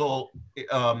chronological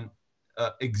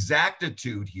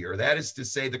exactitude here. That is to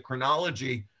say, the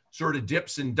chronology sort of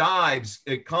dips and dives,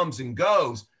 it comes and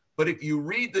goes. But if you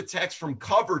read the text from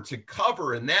cover to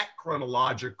cover in that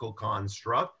chronological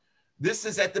construct, this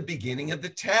is at the beginning of the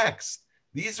text.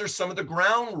 These are some of the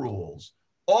ground rules.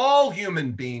 All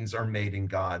human beings are made in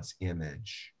God's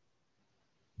image.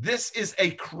 This is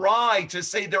a cry to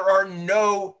say there are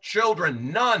no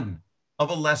children, none of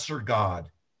a lesser God.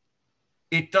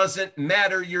 It doesn't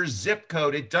matter your zip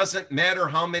code. It doesn't matter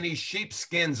how many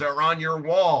sheepskins are on your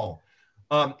wall.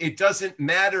 It doesn't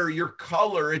matter your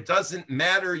color. It doesn't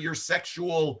matter your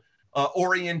sexual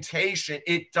orientation.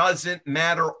 It doesn't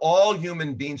matter. All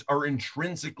human beings are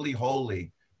intrinsically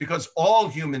holy because all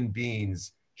human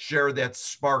beings share that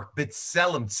spark. But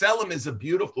Tselem is a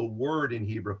beautiful word in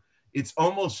Hebrew. It's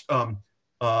almost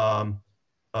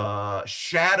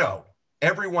shadow.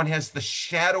 Everyone has the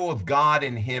shadow of God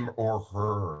in him or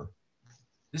her.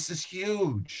 This is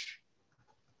huge.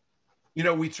 You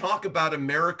know, we talk about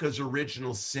America's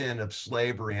original sin of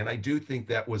slavery, and I do think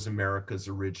that was America's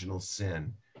original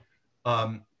sin.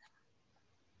 But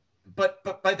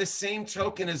by the same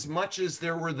token, as much as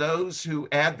there were those who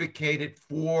advocated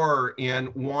for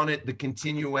and wanted the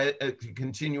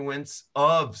continuance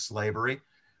of slavery,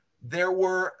 there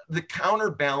were the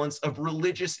counterbalance of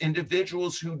religious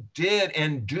individuals who did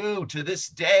and do to this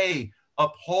day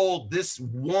uphold this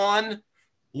one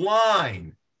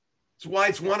line. That's why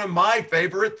it's one of my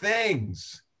favorite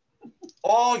things.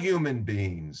 All human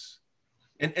beings.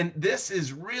 And this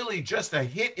is really just a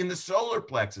hit in the solar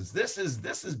plexus. This is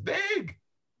big.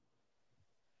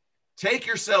 Take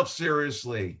yourself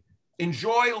seriously.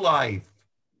 Enjoy life.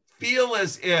 Feel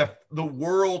as if the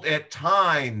world at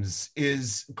times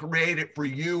is created for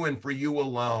you and for you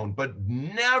alone, but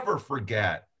never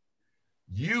forget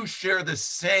you share the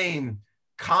same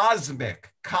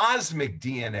cosmic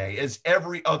DNA as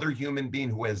every other human being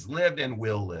who has lived and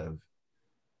will live.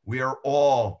 We are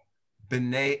all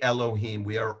B'nai Elohim.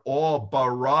 We are all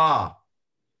bara,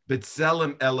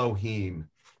 B'tselem Elohim.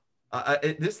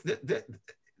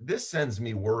 This sends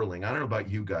me whirling. I don't know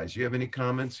about you guys. You have any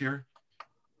comments here?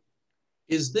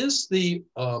 Is this the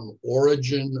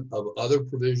origin of other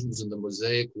provisions in the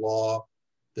Mosaic law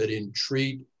that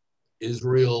entreat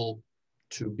Israel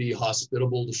to be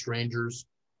hospitable to strangers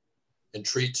and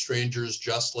treat strangers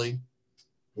justly?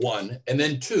 One. And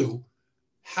then two,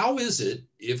 how is it,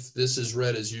 if this is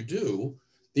read as you do,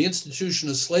 the institution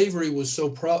of slavery was so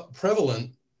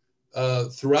prevalent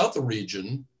throughout the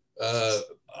region?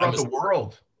 Throughout the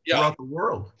world. Yeah. Throughout the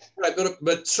world. Right,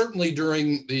 but certainly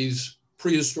during these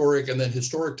prehistoric and then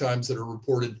historic times that are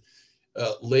reported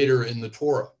later in the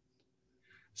Torah.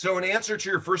 So in answer to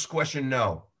your first question,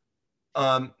 no.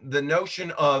 The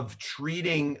notion of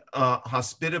treating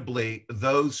hospitably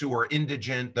those who are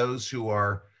indigent, those who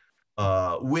are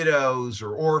widows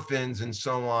or orphans and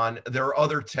so on, there are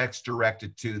other texts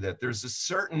directed to that. There's a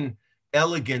certain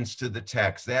elegance to the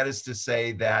text. That is to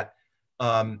say that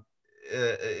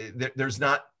there's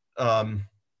not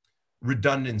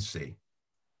redundancy.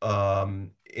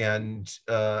 And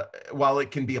while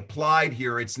it can be applied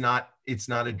here, it's not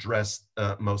addressed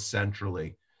most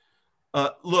centrally.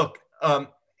 Look,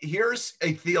 here's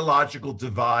a theological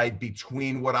divide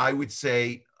between what I would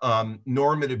say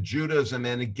normative Judaism,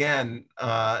 and again,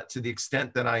 to the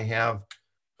extent that I have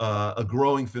a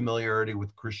growing familiarity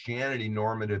with Christianity,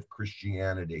 normative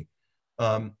Christianity.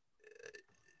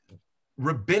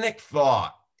 Rabbinic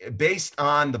thought based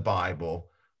on the Bible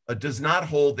does not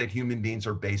hold that human beings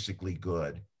are basically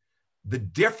good. The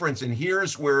difference, and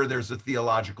here's where there's a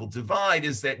theological divide,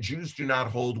 is that Jews do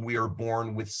not hold we are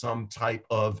born with some type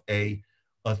of a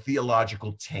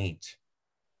theological taint.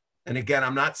 And again,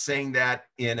 I'm not saying that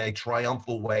in a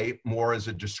triumphal way, more as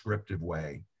a descriptive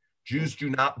way. Jews do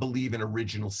not believe in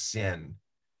original sin.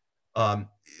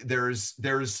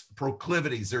 There's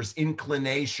proclivities, there's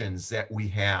inclinations that we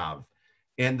have.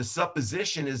 And the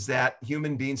supposition is that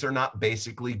human beings are not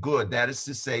basically good. That is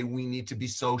to say, we need to be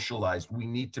socialized. We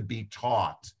need to be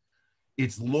taught.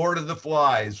 It's Lord of the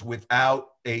Flies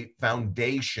without a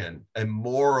foundation, a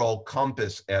moral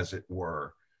compass, as it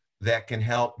were, that can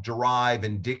help drive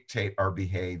and dictate our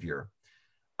behavior.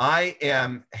 I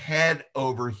am head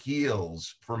over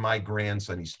heels for my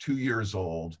grandson. He's 2 years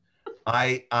old.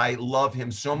 I love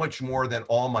him so much more than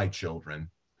all my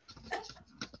children.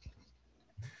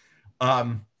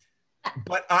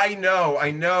 But I know,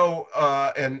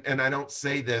 and I don't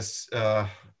say this,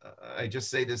 I just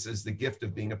say this as the gift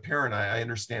of being a parent. I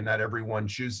understand not everyone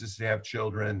chooses to have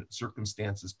children.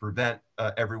 Circumstances prevent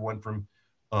everyone from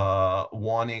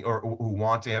wanting, or who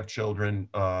want to have children,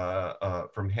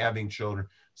 from having children.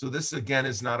 So this, again,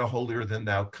 is not a holier than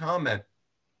thou comment.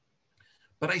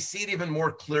 But I see it even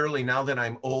more clearly now that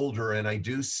I'm older, and I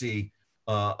do see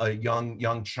a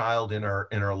young child in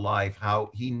our life, how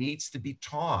he needs to be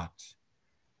taught.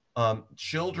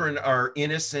 Children are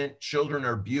innocent, children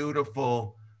are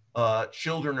beautiful,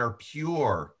 children are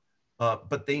pure,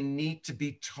 but they need to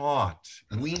be taught.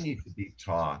 We need to be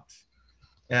taught.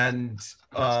 And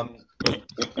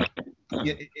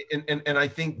I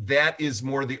think that is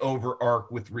more the overarch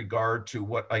with regard to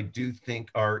what I do think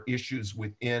are issues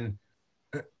within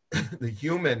the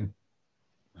human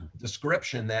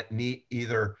description that need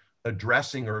either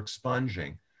addressing or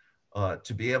expunging.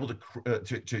 To be able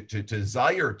to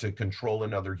desire to control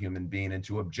another human being and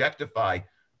to objectify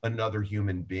another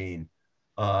human being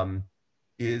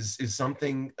is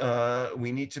something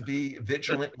we need to be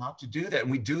vigilant not to do that.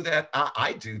 And we do that.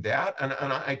 I do that, and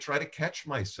I try to catch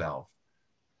myself.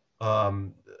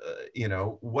 You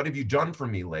know, what have you done for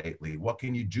me lately? What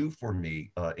can you do for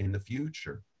me in the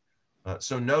future?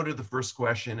 So no to the first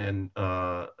question, and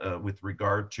with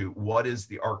regard to what is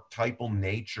the archetypal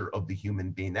nature of the human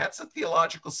being. That's a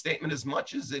theological statement as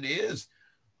much as it is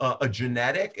a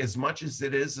genetic, as much as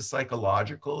it is a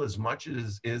psychological, as much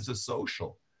as it is a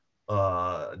social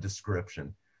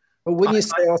description. But when you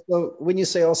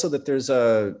say also that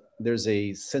there's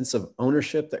a sense of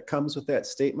ownership that comes with that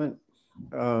statement,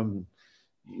 you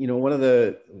know, one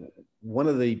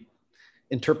of the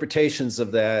interpretations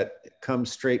of that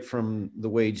comes straight from the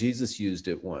way Jesus used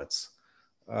it once.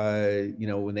 You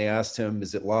know, when they asked him,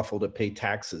 is it lawful to pay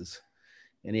taxes?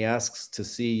 And he asks to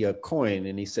see a coin,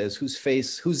 and he says,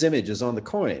 whose image is on the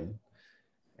coin?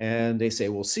 And they say,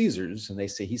 well, Caesar's. And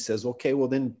he says, okay, well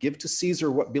then give to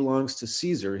Caesar what belongs to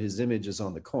Caesar. His image is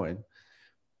on the coin.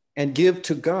 And give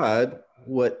to God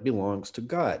what belongs to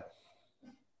God.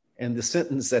 And the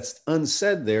sentence that's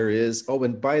unsaid there is, oh,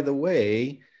 and by the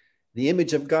way, the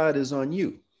image of God is on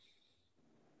you.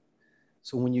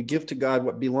 So when you give to God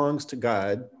what belongs to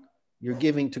God, you're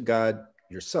giving to God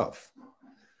yourself.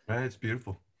 It's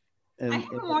beautiful. I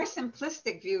have a more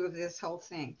simplistic view of this whole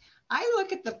thing. I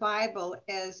look at the Bible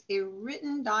as a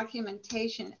written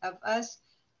documentation of us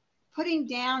putting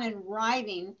down and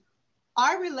writing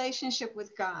our relationship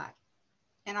with God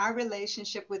and our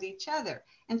relationship with each other.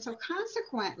 And so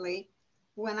consequently,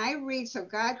 when I read, so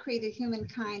God created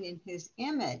humankind in his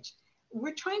image,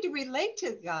 we're trying to relate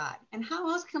to God. And how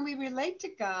else can we relate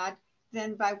to God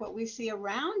than by what we see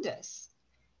around us?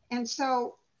 And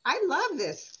so I love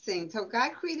this thing. So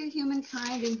God created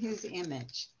humankind in his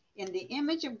image. In the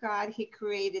image of God, he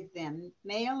created them.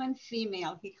 Male and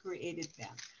female, he created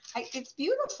them. It's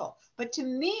beautiful. But to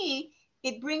me,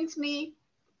 it brings me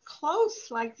close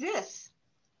like this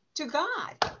to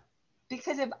God.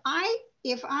 Because if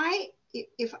I'm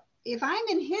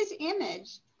in his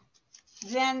image,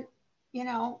 then, you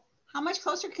know, how much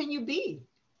closer can you be?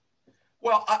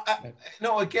 Well,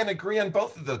 no, again, agree on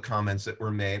both of the comments that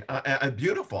were made.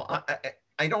 Beautiful.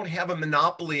 I don't have a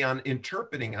monopoly on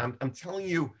interpreting. I'm telling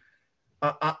you,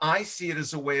 I see it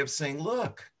as a way of saying,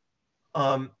 look,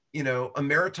 you know, a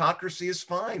meritocracy is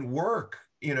fine. Work,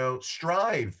 you know,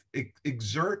 strive,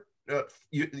 exert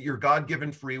your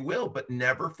God-given free will, but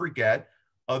never forget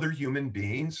other human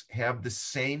beings have the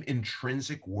same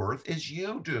intrinsic worth as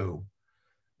you do.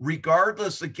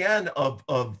 Regardless, again, of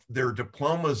their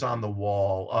diplomas on the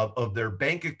wall, of their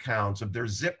bank accounts, of their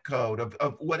zip code,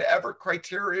 of whatever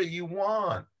criteria you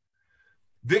want.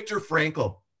 Viktor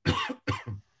Frankl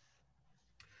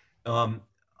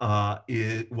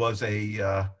it was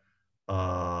a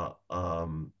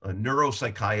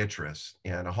neuropsychiatrist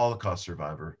and a Holocaust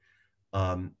survivor.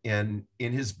 And in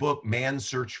his book, Man's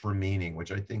Search for Meaning,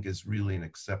 which I think is really an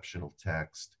exceptional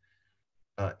text,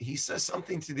 he says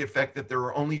something to the effect that there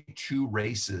are only two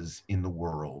races in the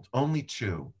world, only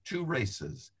two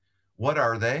races. What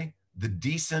are they? The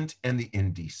decent and the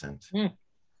indecent.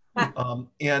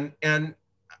 And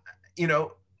you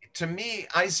know, to me,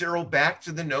 I zero back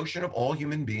to the notion of all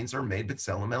human beings are made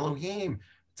b'tselem Elohim.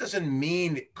 It doesn't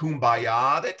mean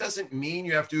kumbaya. That doesn't mean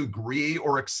you have to agree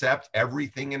or accept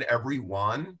everything and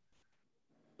everyone.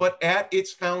 But at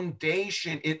its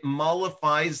foundation, it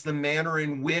mollifies the manner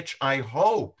in which I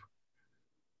hope,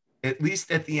 at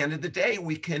least at the end of the day,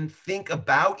 we can think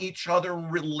about each other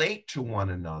and relate to one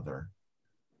another.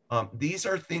 These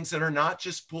are things that are not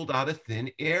just pulled out of thin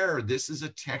air. This is a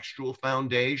textual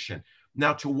foundation.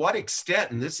 Now, to what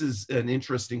extent, and this is an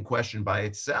interesting question by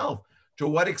itself, to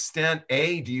what extent,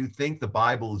 A, do you think the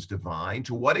Bible is divine?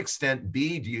 To what extent,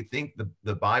 B, do you think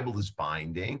the Bible is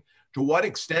binding? To what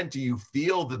extent do you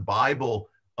feel the Bible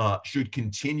should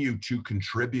continue to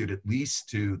contribute at least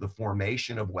to the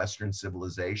formation of Western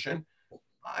civilization?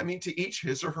 I mean, to each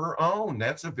his or her own.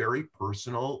 That's a very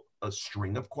personal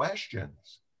string of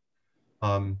questions.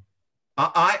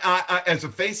 I, as a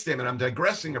faith statement, I'm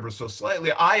digressing ever so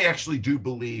slightly. I actually do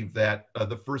believe that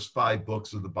the first 5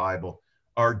 books of the Bible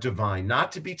are divine,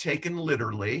 not to be taken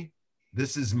literally.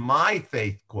 This is my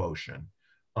faith quotient,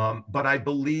 but I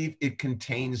believe it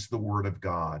contains the Word of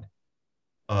God.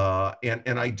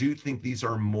 And I do think these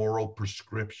are moral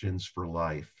prescriptions for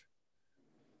life.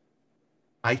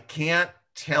 I can't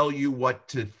tell you what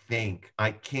to think.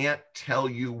 I can't tell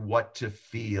you what to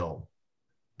feel.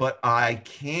 But I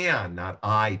can, not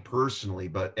I personally,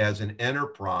 but as an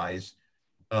enterprise,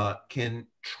 can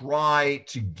try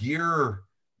to gear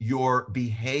your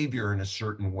behavior in a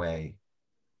certain way,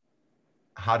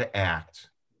 how to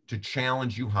act, to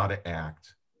challenge you how to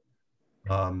act.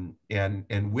 And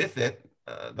with it,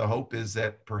 the hope is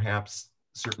that perhaps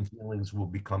certain feelings will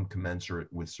become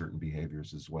commensurate with certain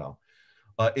behaviors as well.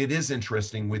 It is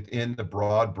interesting within the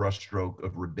broad brushstroke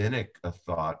of rabbinic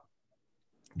thought,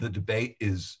 the debate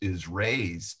is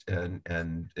raised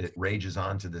and it rages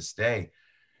on to this day.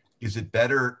 Is it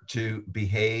better to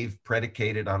behave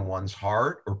predicated on one's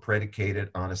heart or predicated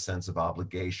on a sense of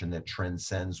obligation that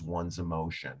transcends one's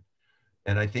emotion?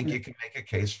 And I think you can make a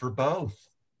case for both.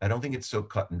 I don't think it's so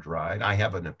cut and dried. I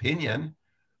have an opinion,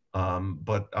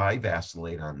 but I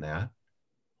vacillate on that.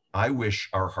 I wish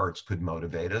our hearts could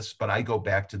motivate us, but I go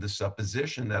back to the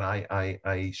supposition that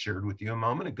I shared with you a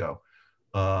moment ago.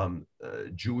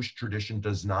 Jewish tradition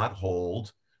does not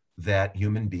hold that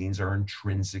human beings are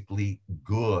intrinsically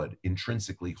good,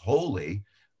 intrinsically holy.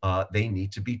 They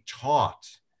need to be taught.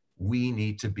 We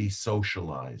need to be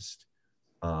socialized.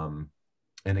 And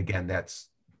again, that's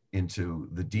into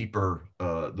the deeper,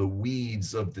 the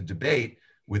weeds of the debate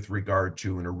with regard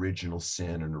to an original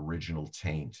sin, an original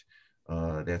taint.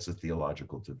 That's a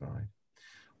theological divide.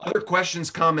 Other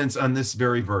questions, comments on this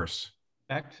very verse?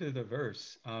 Back to the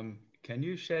verse. Can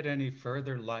you shed any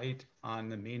further light on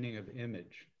the meaning of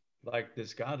image? Like,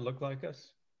 does God look like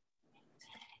us?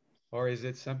 Or is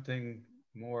it something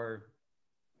more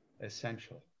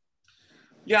essential?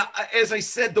 Yeah, as I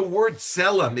said, the word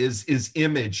selim is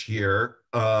image here.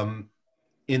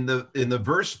 In the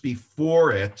verse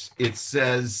before it, it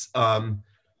says, hold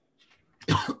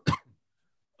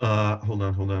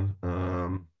on.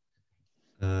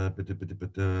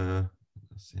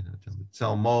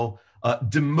 Selmo.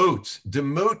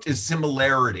 Demut is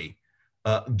similarity.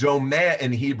 Domeh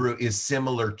in Hebrew is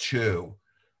similar to.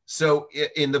 So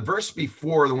in the verse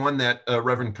before, the one that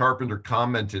Reverend Carpenter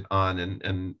commented on,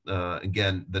 and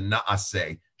again, the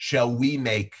naaseh, shall we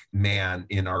make man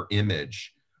in our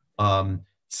image?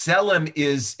 Selim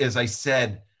is, as I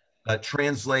said,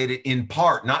 translated in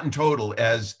part, not in total,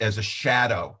 as a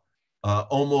shadow.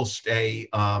 Almost a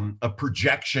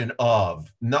projection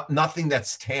of, nothing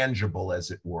that's tangible, as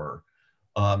it were.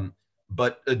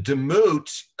 But demut,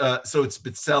 so it's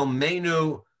b'tsel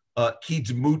menu ki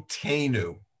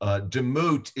demutenu.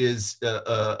 Demut is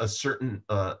a certain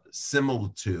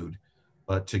similitude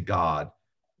to God.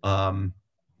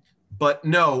 But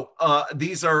no,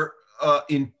 these are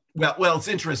well, it's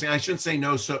interesting. I shouldn't say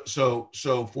no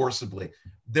so forcibly.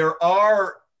 There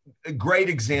are great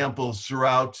examples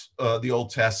throughout the Old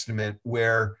Testament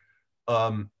where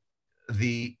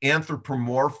the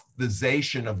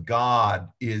anthropomorphization of God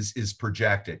is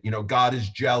projected. You know, God is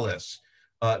jealous.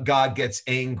 God gets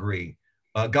angry.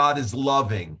 God is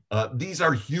loving. These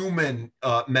are human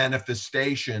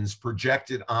manifestations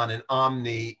projected on an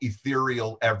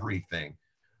omni-ethereal everything.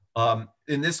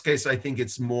 In this case, I think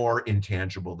it's more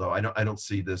intangible, though. I don't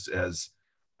see this as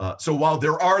so while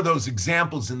there are those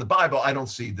examples in the Bible, I don't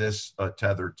see this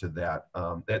tethered to that.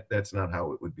 That's not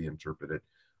how it would be interpreted.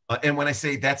 And when I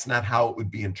say that's not how it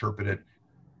would be interpreted,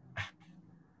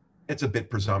 it's a bit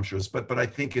presumptuous, but I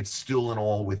think it's still and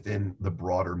all within the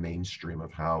broader mainstream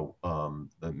of how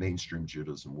the mainstream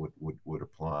Judaism would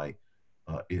apply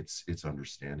its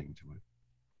understanding to it.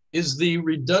 Is the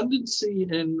redundancy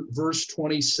in verse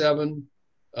 27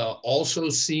 also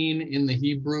seen in the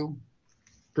Hebrew,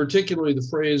 particularly the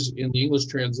phrase in the English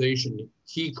translation,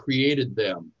 he created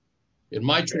them. In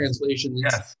my translation,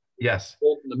 it's yes,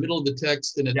 both in the middle of the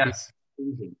text and at the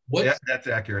conclusion. Yeah, that's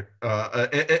accurate.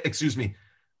 Excuse me.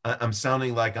 I'm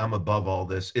sounding like I'm above all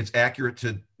this. It's accurate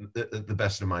to the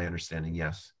best of my understanding,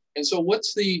 yes. And so what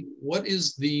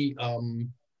is the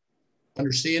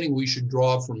understanding we should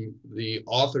draw from the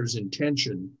author's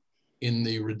intention in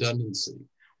the redundancy?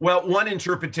 Well, one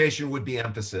interpretation would be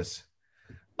emphasis.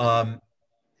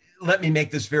 Let me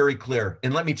make this very clear,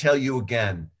 and let me tell you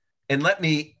again, and let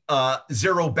me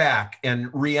zero back and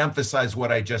re-emphasize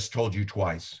what I just told you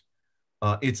twice.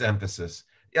 It's emphasis.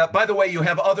 Yeah, by the way, you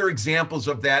have other examples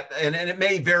of that, and it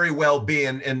may very well be,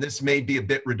 and this may be a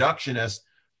bit reductionist,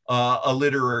 a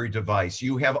literary device.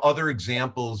 You have other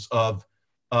examples of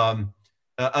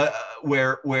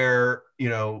where you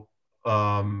know,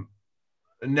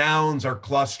 nouns are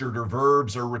clustered or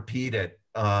verbs are repeated.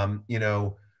 You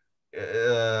know,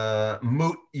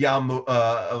 mut yamut.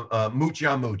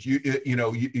 You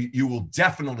know, you will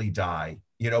definitely die.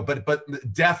 You know,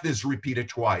 but death is repeated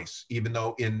twice, even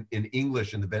though in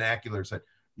English, in the vernacular, said,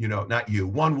 you know, not you.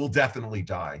 One will definitely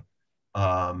die.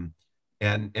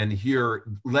 And here,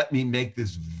 let me make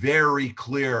this very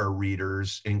clear,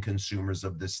 readers and consumers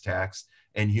of this text,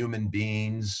 and human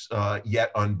beings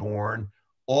yet unborn.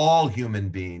 All human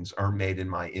beings are made in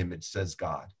my image, says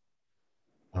God.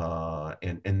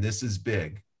 And this is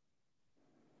big.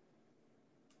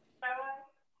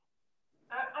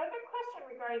 I have a question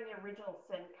regarding the original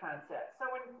sin concept. So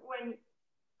when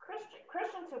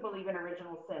Christians who believe in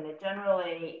original sin, it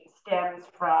generally stems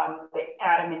from the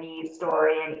Adam and Eve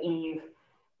story, and Eve,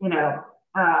 you know,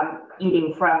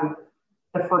 eating from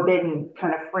the forbidden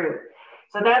kind of fruit.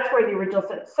 So that's where the original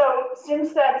sin. So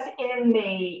since that's in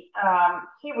the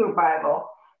Hebrew Bible,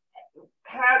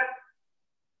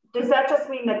 does that just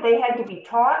mean that they had to be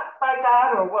taught by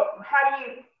God, or what?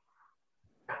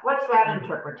 What's that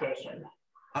interpretation?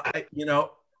 You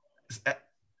know,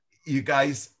 you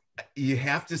guys, you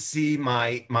have to see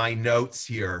my notes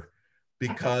here,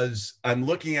 because I'm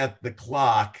looking at the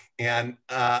clock, and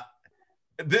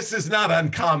this is not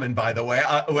uncommon, by the way,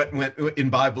 in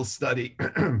Bible study.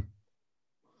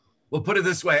 We'll put it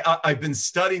this way. I've been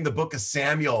studying the book of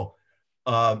Samuel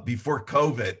before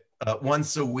COVID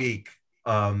once a week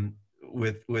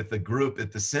with a group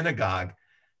at the synagogue.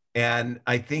 And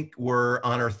I think we're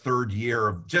on our third year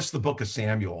of just the book of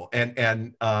Samuel.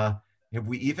 And have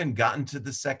we even gotten to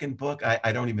the second book?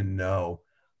 I don't even know.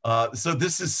 So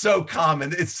this is so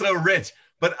common. It's so rich.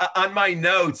 But on my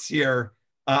notes here,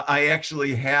 I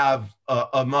actually have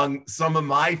among some of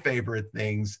my favorite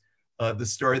things, the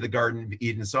story of the Garden of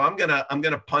Eden. So I'm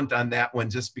gonna punt on that one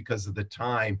just because of the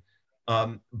time.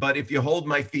 But if you hold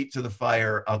my feet to the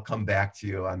fire, I'll come back to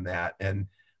you on that. And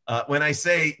when I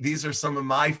say these are some of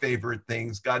my favorite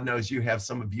things, God knows you have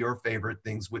some of your favorite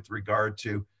things with regard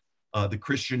to the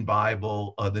Christian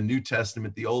Bible, the New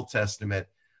Testament, the Old Testament.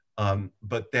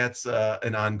 But that's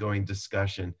an ongoing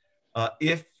discussion.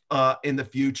 If in the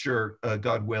future,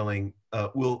 God willing,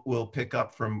 we'll pick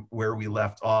up from where we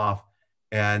left off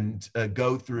and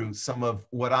go through some of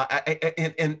what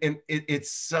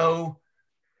it's so,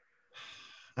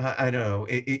 I don't know.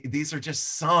 These are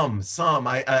just some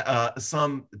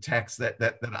texts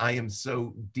that I am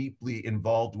so deeply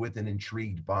involved with and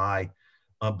intrigued by.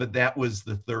 But that was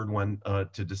the third one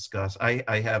to discuss. I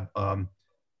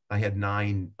had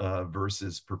 9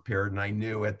 verses prepared, and I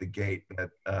knew at the gate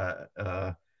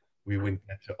that we wouldn't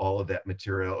get to all of that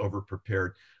material over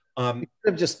prepared. You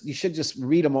should just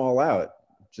read them all out,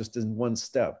 just in one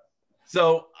step.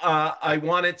 So I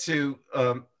wanted to,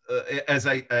 as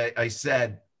I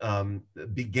said,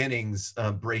 beginnings,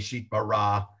 Breshit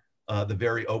bara, the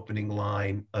very opening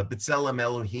line, B'Tselem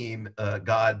Elohim,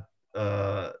 God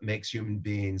makes human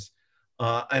beings.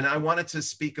 And I wanted to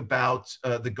speak about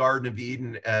the Garden of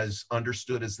Eden as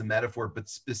understood as the metaphor, but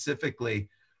specifically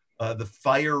the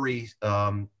fiery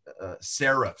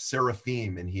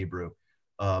seraphim in Hebrew.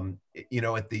 You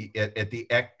know, at the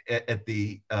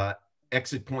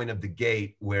exit point of the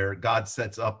gate, where God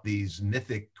sets up these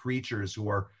mythic creatures who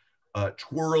are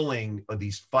twirling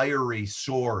these fiery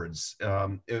swords,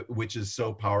 which is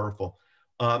so powerful.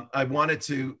 I wanted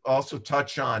to also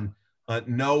touch on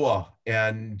Noah,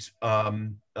 and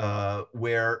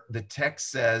where the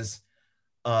text says,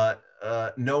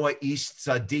 Noah ish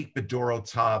tzaddik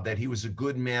b'dorotav, that he was a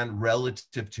good man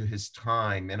relative to his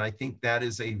time. And I think that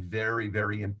is a very,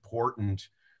 very important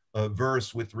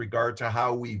verse with regard to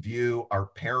how we view our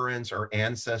parents, our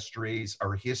ancestries,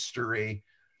 our history.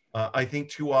 I think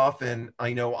too often,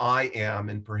 I know I am,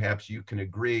 and perhaps you can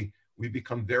agree, We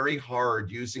become very hard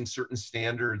using certain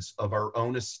standards of our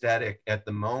own aesthetic at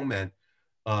the moment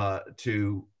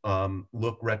to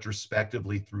look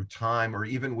retrospectively through time, or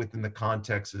even within the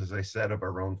context, as I said, of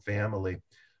our own family.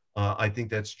 I think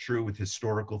that's true with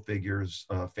historical figures,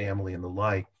 family, and the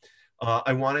like.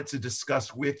 I wanted to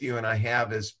discuss with you, and I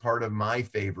have as part of my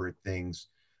favorite things,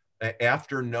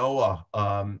 after Noah,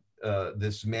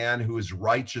 this man who is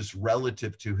righteous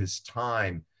relative to his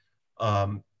time,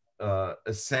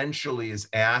 essentially is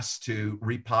asked to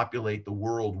repopulate the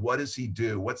world. What does he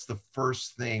do? What's the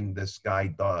first thing this guy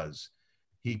does?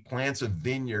 He plants a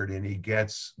vineyard and he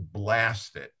gets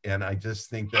blasted. And I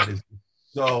just think that is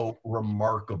so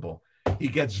remarkable. He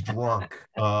gets drunk.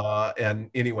 And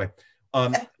anyway,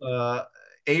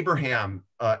 Abraham,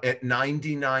 at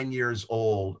 99 years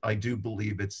old, I do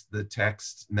believe it's the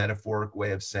text metaphoric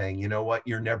way of saying, you know what,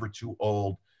 you're never too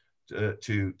old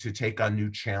to take on new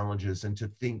challenges and to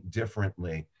think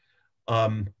differently.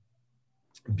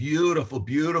 Beautiful,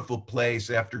 beautiful place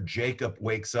after Jacob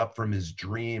wakes up from his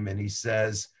dream and he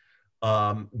says,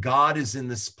 God is in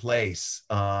this place,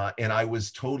 and I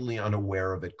was totally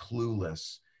unaware of it,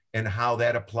 clueless, and how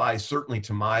that applies certainly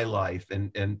to my life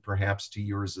and perhaps to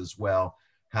yours as well,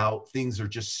 how things are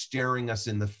just staring us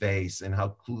in the face and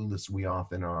how clueless we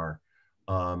often are.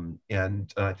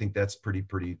 And I think that's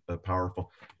pretty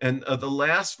powerful. And the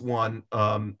last one,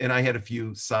 and I had a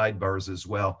few sidebars as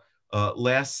well,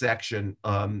 last section,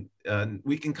 and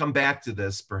we can come back to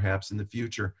this perhaps in the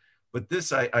future, but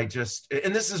this I just,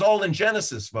 and this is all in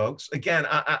Genesis, folks. Again,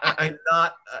 I'm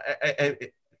not,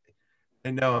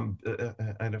 I know I'm,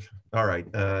 all right,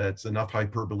 it's enough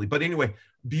hyperbole, but anyway,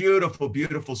 beautiful,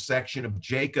 beautiful section of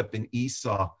Jacob and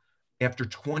Esau after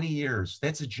 20 years.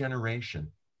 That's a generation.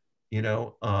 You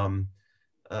know,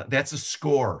 that's a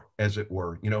score, as it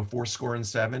were, you know, fourscore and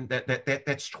 7,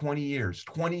 that's 20 years,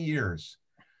 20 years,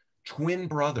 twin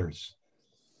brothers.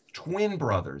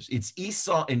 It's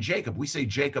Esau and Jacob. We say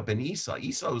Jacob and Esau.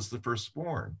 Esau is the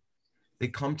firstborn. They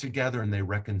come together and they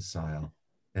reconcile.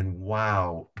 And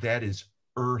wow, that is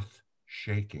earth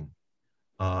shaking.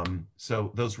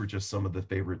 So those were just some of the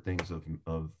favorite things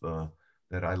of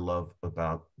that I love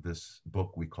about this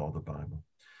book we call the Bible.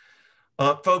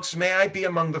 Folks, may I be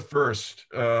among the first,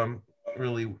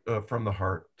 really from the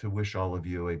heart, to wish all of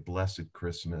you a blessed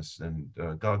Christmas, and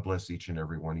God bless each and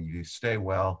every one of you. Stay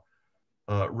well.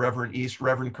 Reverend East,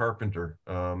 Reverend Carpenter,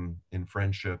 in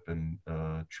friendship and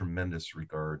tremendous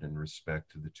regard and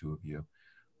respect to the two of you.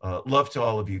 Love to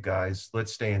all of you guys.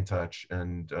 Let's stay in touch,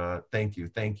 and thank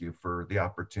you for the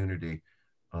opportunity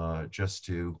just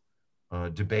to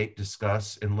debate,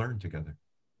 discuss, and learn together.